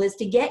 Our goal is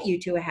to get you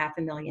to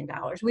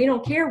 $500,000. We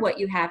don't care what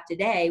you have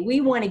today.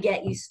 We want to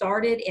get you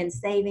started and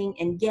saving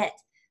and get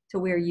to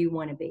where you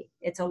want to be.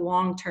 It's a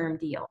long-term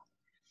deal.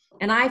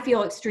 And I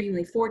feel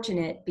extremely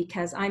fortunate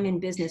because I'm in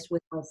business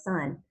with my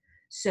son.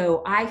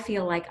 So I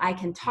feel like I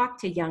can talk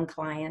to young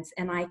clients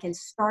and I can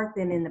start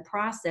them in the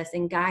process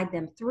and guide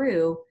them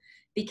through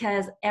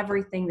because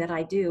everything that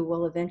I do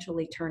will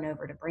eventually turn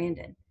over to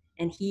Brandon.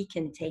 And he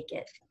can take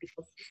it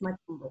because he's much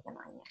older than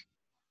I am.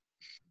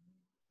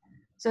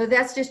 So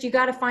that's just, you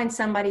got to find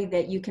somebody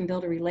that you can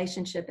build a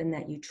relationship and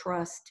that you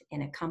trust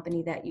and a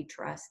company that you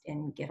trust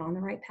and get on the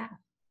right path.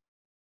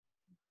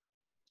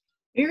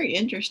 Very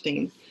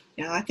interesting.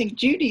 Yeah, I think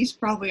Judy's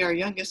probably our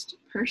youngest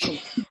person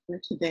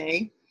here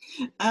today.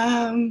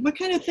 What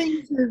kind of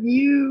things did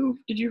you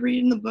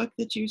read in the book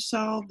that you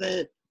saw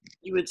that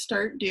you would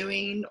start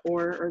doing,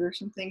 or are there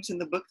some things in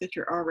the book that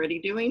you're already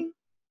doing?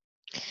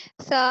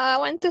 So I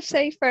want to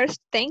say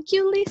first, thank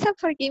you, Lisa,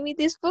 for giving me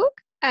this book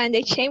and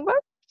the chamber.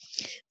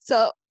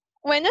 So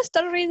when I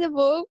started reading the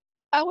book,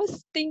 I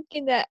was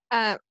thinking that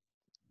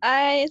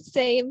I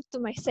say to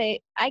myself,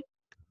 I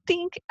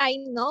think I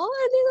know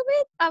a little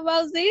bit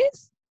about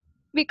this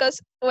because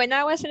when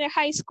I was in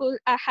high school,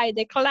 I had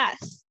the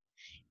class.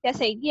 I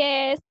say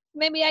yes,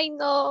 maybe I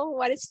know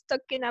what it's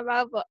talking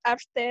about, but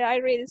after I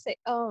read it, say,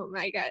 oh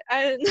my God,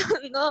 I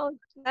don't know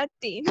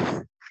nothing.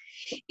 And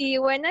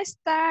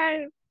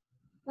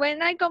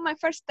when I got my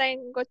first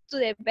time go to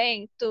the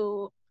bank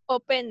to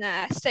open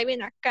a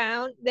saving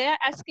account, they are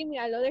asking me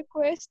a lot of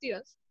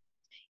questions.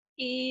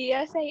 And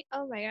I say,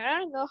 oh my God, I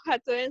don't know how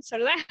to answer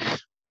that.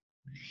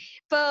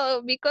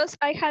 But because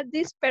I had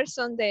this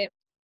person that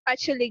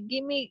actually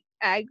give me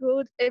a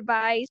good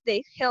advice,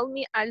 they help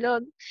me a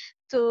lot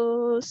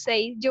to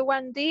say, you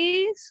want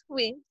this,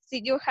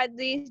 see, you had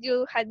this,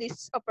 you had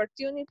these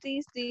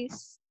opportunities,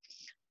 these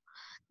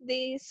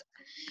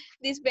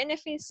these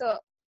benefits. So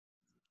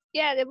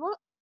yeah, the book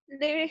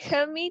they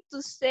help me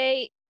to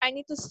say I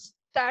need to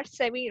start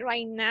saving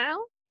right now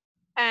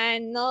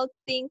and not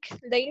think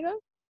later.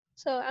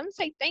 So I'm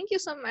saying thank you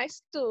so much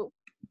to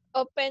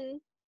open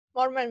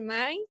more my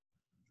mind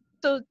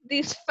to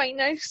this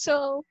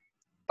financial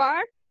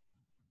part.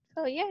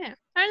 So yeah,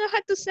 I don't know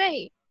how to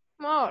say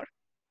more.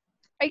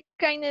 I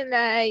kind of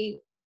like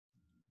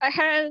I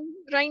have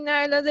right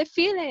now a lot of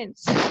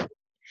feelings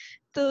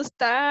to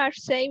start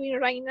saving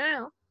right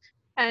now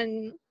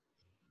and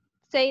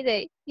say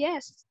that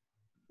yes,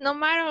 no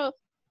matter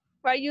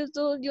what you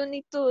do, you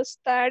need to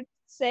start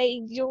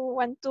saying you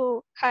want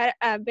to have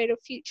a better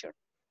future.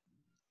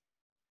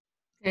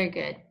 Very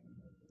good.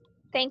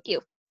 Thank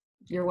you.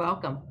 You're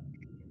welcome.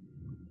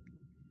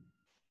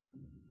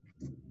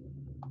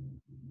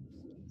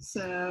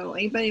 So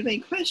anybody have any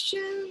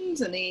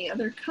questions, any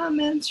other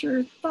comments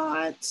or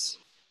thoughts?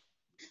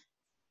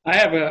 I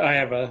have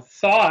a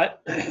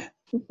thought.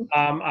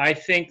 I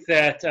think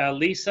that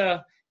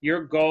Lisa,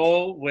 your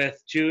goal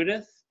with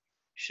Judith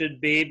should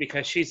be,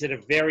 because she's at a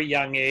very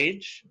young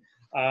age,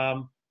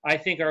 I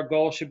think our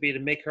goal should be to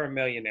make her a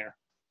millionaire.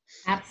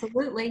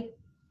 Absolutely.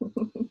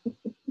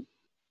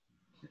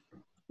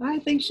 I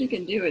think she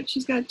can do it.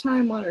 She's got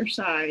time on her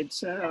side,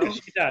 so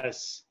She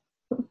does.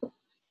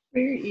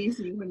 very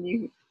easy when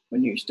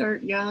you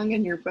start young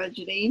and you're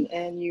budgeting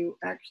and you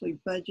actually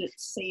budget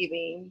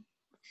saving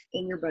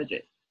in your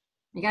budget.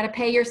 You got to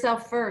pay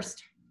yourself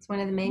first. It's one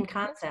of the main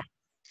concepts.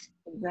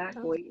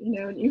 Exactly. You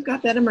know, you've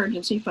got that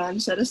emergency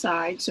fund set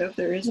aside. So if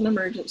there is an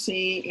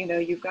emergency, you know,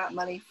 you've got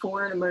money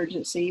for an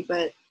emergency,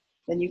 but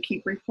then you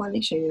keep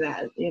replenishing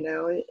that. You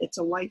know, it's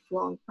a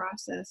lifelong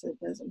process. It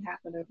doesn't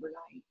happen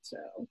overnight. So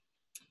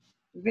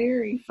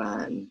very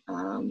fun.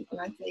 And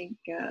I think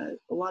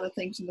a lot of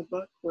things in the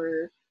book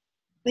were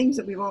things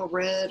that we've all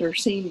read or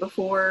seen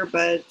before,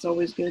 but it's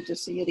always good to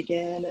see it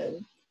again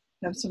and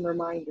have some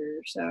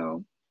reminders.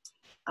 So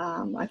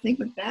I think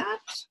with that,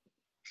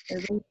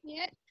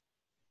 Yeah.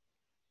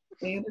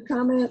 any other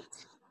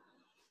comments?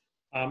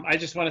 I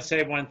just want to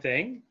say one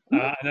thing,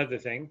 another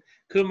thing.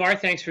 Kumar,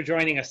 thanks for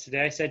joining us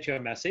today. I sent you a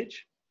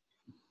message.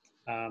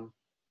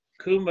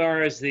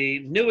 Kumar is the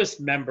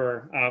newest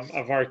member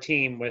of our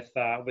team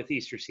with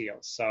Easter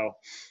Seals. So.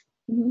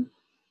 Mm-hmm.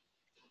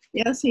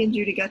 Yeah, he and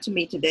Judy got to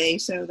meet today,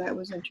 so that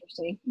was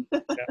interesting.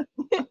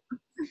 Yeah.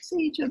 See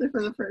each other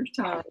for the first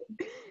time.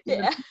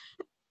 Yeah.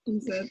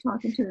 He's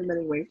talking to him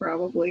anyway,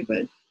 probably,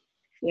 but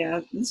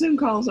yeah, the Zoom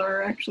calls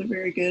are actually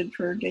very good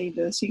for getting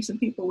to see some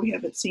people we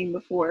haven't seen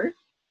before.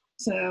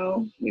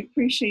 So we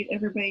appreciate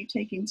everybody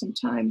taking some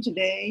time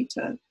today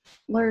to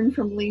learn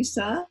from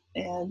Lisa.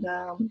 And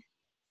I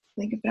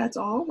think if that's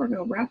all, we're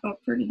going to wrap up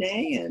for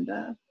today, and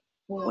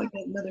we'll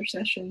get another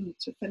session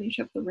to finish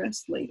up the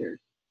rest later.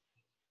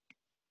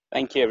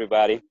 Thank you,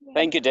 everybody.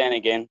 Thank you, Dan,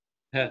 again.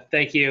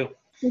 Thank you.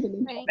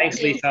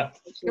 Thanks, Lisa.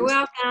 You're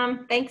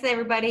welcome. Thanks,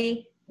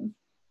 everybody.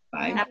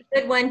 Bye. Have a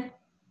good one.